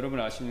 어쨌든 여러분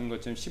아시는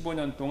것처럼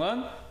 15년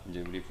동안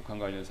이제 우리 북한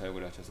관련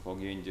사역을 하셔서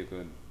거기에 이제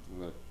그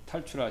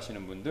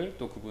탈출하시는 분들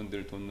또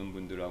그분들 돕는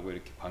분들하고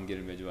이렇게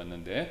관계를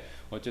맺어왔는데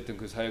어쨌든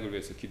그 사역을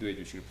위해서 기도해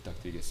주시길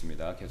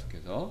부탁드리겠습니다.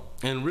 계속해서.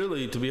 And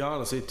really, to be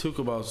honest, it took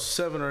about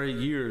 7 or 8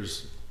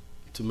 years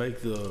to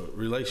make the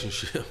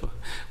relationship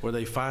where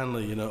they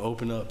finally,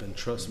 open up and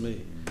trust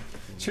me.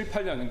 7,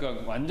 8년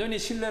그러니까 완전히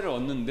신뢰를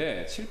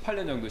얻는데 7,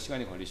 8년 정도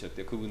시간이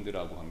걸리셨대.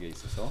 그분들하고 관계에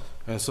있어서.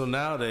 And so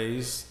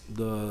nowadays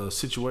the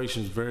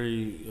situation is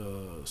very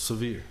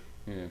severe.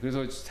 예,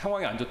 그래서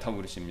상황이 안 좋다고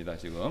그러십니다.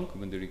 지금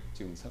그분들이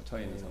지금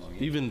처해 있는 상황이.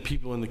 Even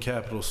people in the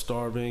capital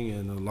starving,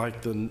 and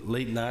like the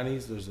late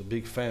 90s, there's a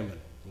big famine.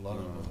 A lot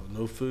of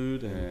no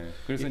food. And 예,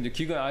 그래서 이제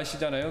기근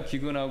아시잖아요.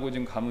 기근하고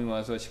지금 감이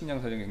와서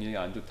식량 사정이 굉장히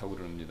안 좋다고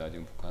그럽니다.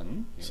 지금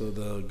북한. 예. so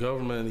the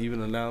government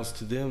even announced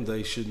to them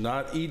they should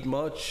not eat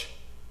much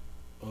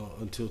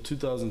until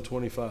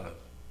 2025.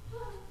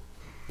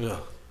 Yeah,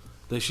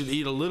 they should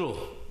eat a little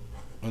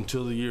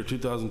until the year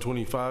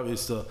 2025.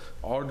 It's the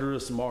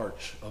arduous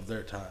march of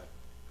their time.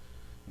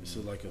 It's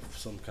like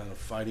some kind of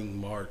fighting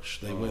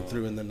march they went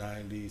through in the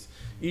 90s.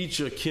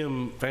 Each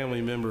Kim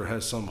family member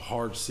has some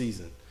hard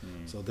season.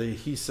 So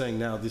he's saying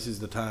now this is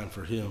the time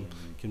for him,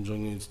 Kim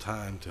Jong-un's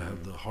time to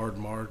have the hard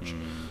march.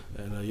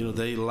 And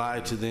they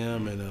lied to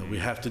them, and we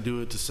have to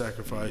do it to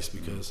sacrifice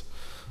because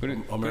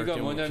그러니까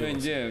뭐냐면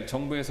이제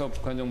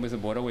북한 정부에서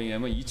뭐라고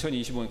얘기하면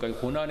 2025년까지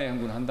고난의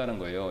행군을 한다는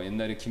거예요.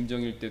 옛날에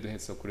김정일 때도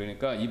했었고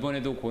그러니까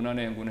이번에도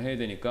고난의 행군을 해야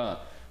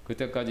되니까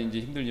그때까지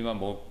이제 힘들지만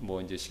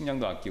뭐 이제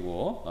식량도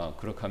아끼고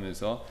그렇게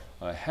하면서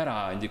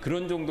해라 이제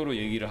그런 정도로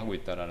얘기를 하고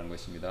있다라는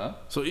것입니다.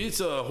 So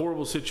it's a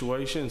horrible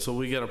situation. So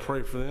we got to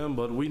pray for them,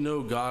 but we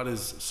know God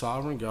is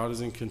sovereign. God is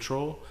in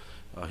control.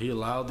 He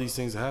allowed these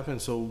things to happen.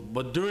 So,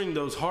 but during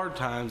those hard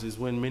times is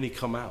when many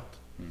come out.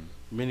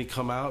 Many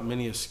come out.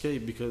 Many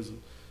escape because.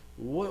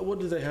 What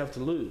do they have to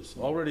lose?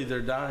 Already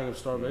they're dying of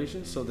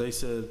starvation, so they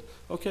said,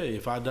 okay,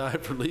 if I die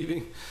for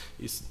leaving,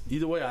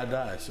 either way I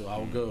die, so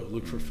I'll go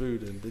look for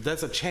food. And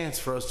that's a chance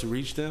for us to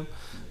reach them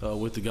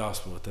with the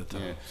gospel at that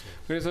time. 예.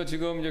 그래서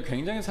지금 이제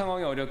굉장히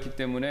상황이 어렵기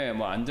때문에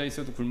뭐 앉아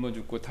있어도 굶어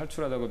죽고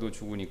탈출하다가도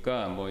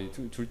죽으니까 뭐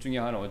둘 중에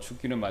하나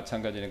죽기는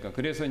마찬가지니까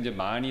그래서 이제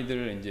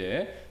많이들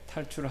이제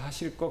탈출을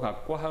하실 것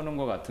같고 하는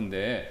것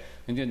같은데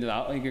이제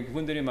이게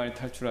그분들이 많이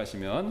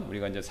탈출하시면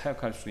우리가 이제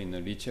사역할 수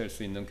있는 리치할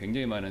수 있는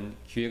굉장히 많은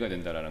기회가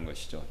된다라는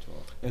것이죠.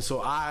 And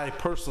so I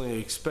personally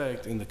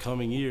expect in the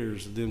coming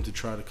years them to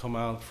try to come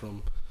out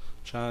from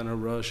China,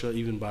 Russia,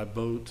 even by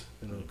boat,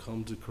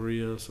 come to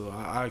Korea. So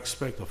I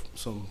expect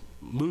some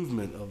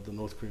movement of the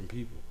North Korean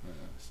people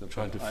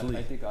trying to flee.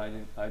 I think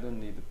I don't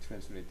need to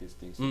translate these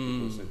things.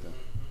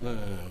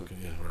 Okay,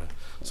 yeah, right.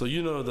 So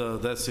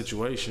that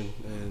situation,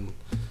 and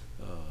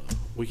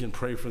we can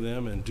pray for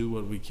them and do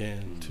what we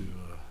can to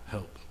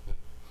help.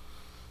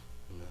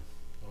 Amen.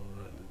 All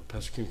right,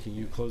 Pastor Kim, can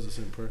you close us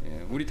in prayer?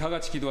 예, 우리 다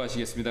같이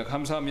기도하시겠습니다.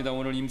 감사합니다.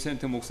 오늘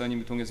임센트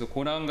목사님을 통해서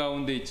고난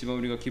가운데 있지만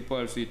우리가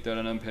기뻐할 수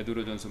있다라는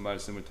베드로전서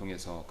말씀을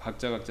통해서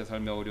각자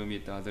삶의 어려움이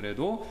있다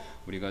하더라도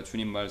우리가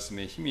주님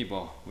말씀에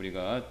힘입어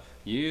우리가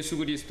예수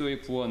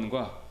그리스도의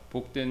구원과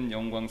복된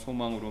영광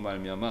소망으로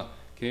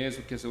말미암아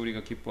계속해서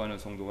우리가 기뻐하는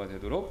성도가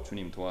되도록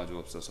주님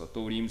도와주옵소서.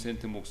 또 우리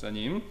임센트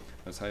목사님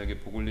사역에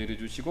복을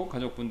내려주시고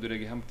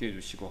가족분들에게 함께해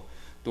주시고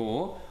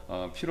또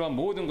필요한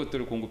모든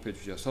것들을 공급해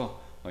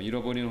주셔서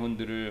잃어버린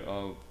혼들을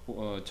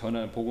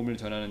복음을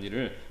전하는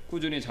일을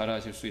꾸준히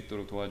잘하실 수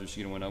있도록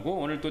도와주시기를 원하고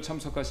오늘 또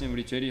참석하신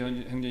우리 제리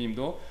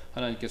형제님도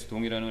하나님께서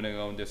동일한 은혜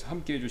가운데서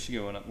함께해 주시기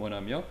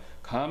원하며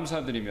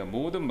감사드리며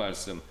모든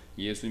말씀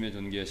예수님의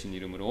존귀하신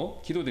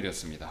이름으로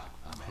기도드렸습니다.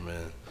 아멘.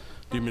 Amen.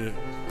 Do you mean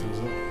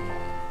to?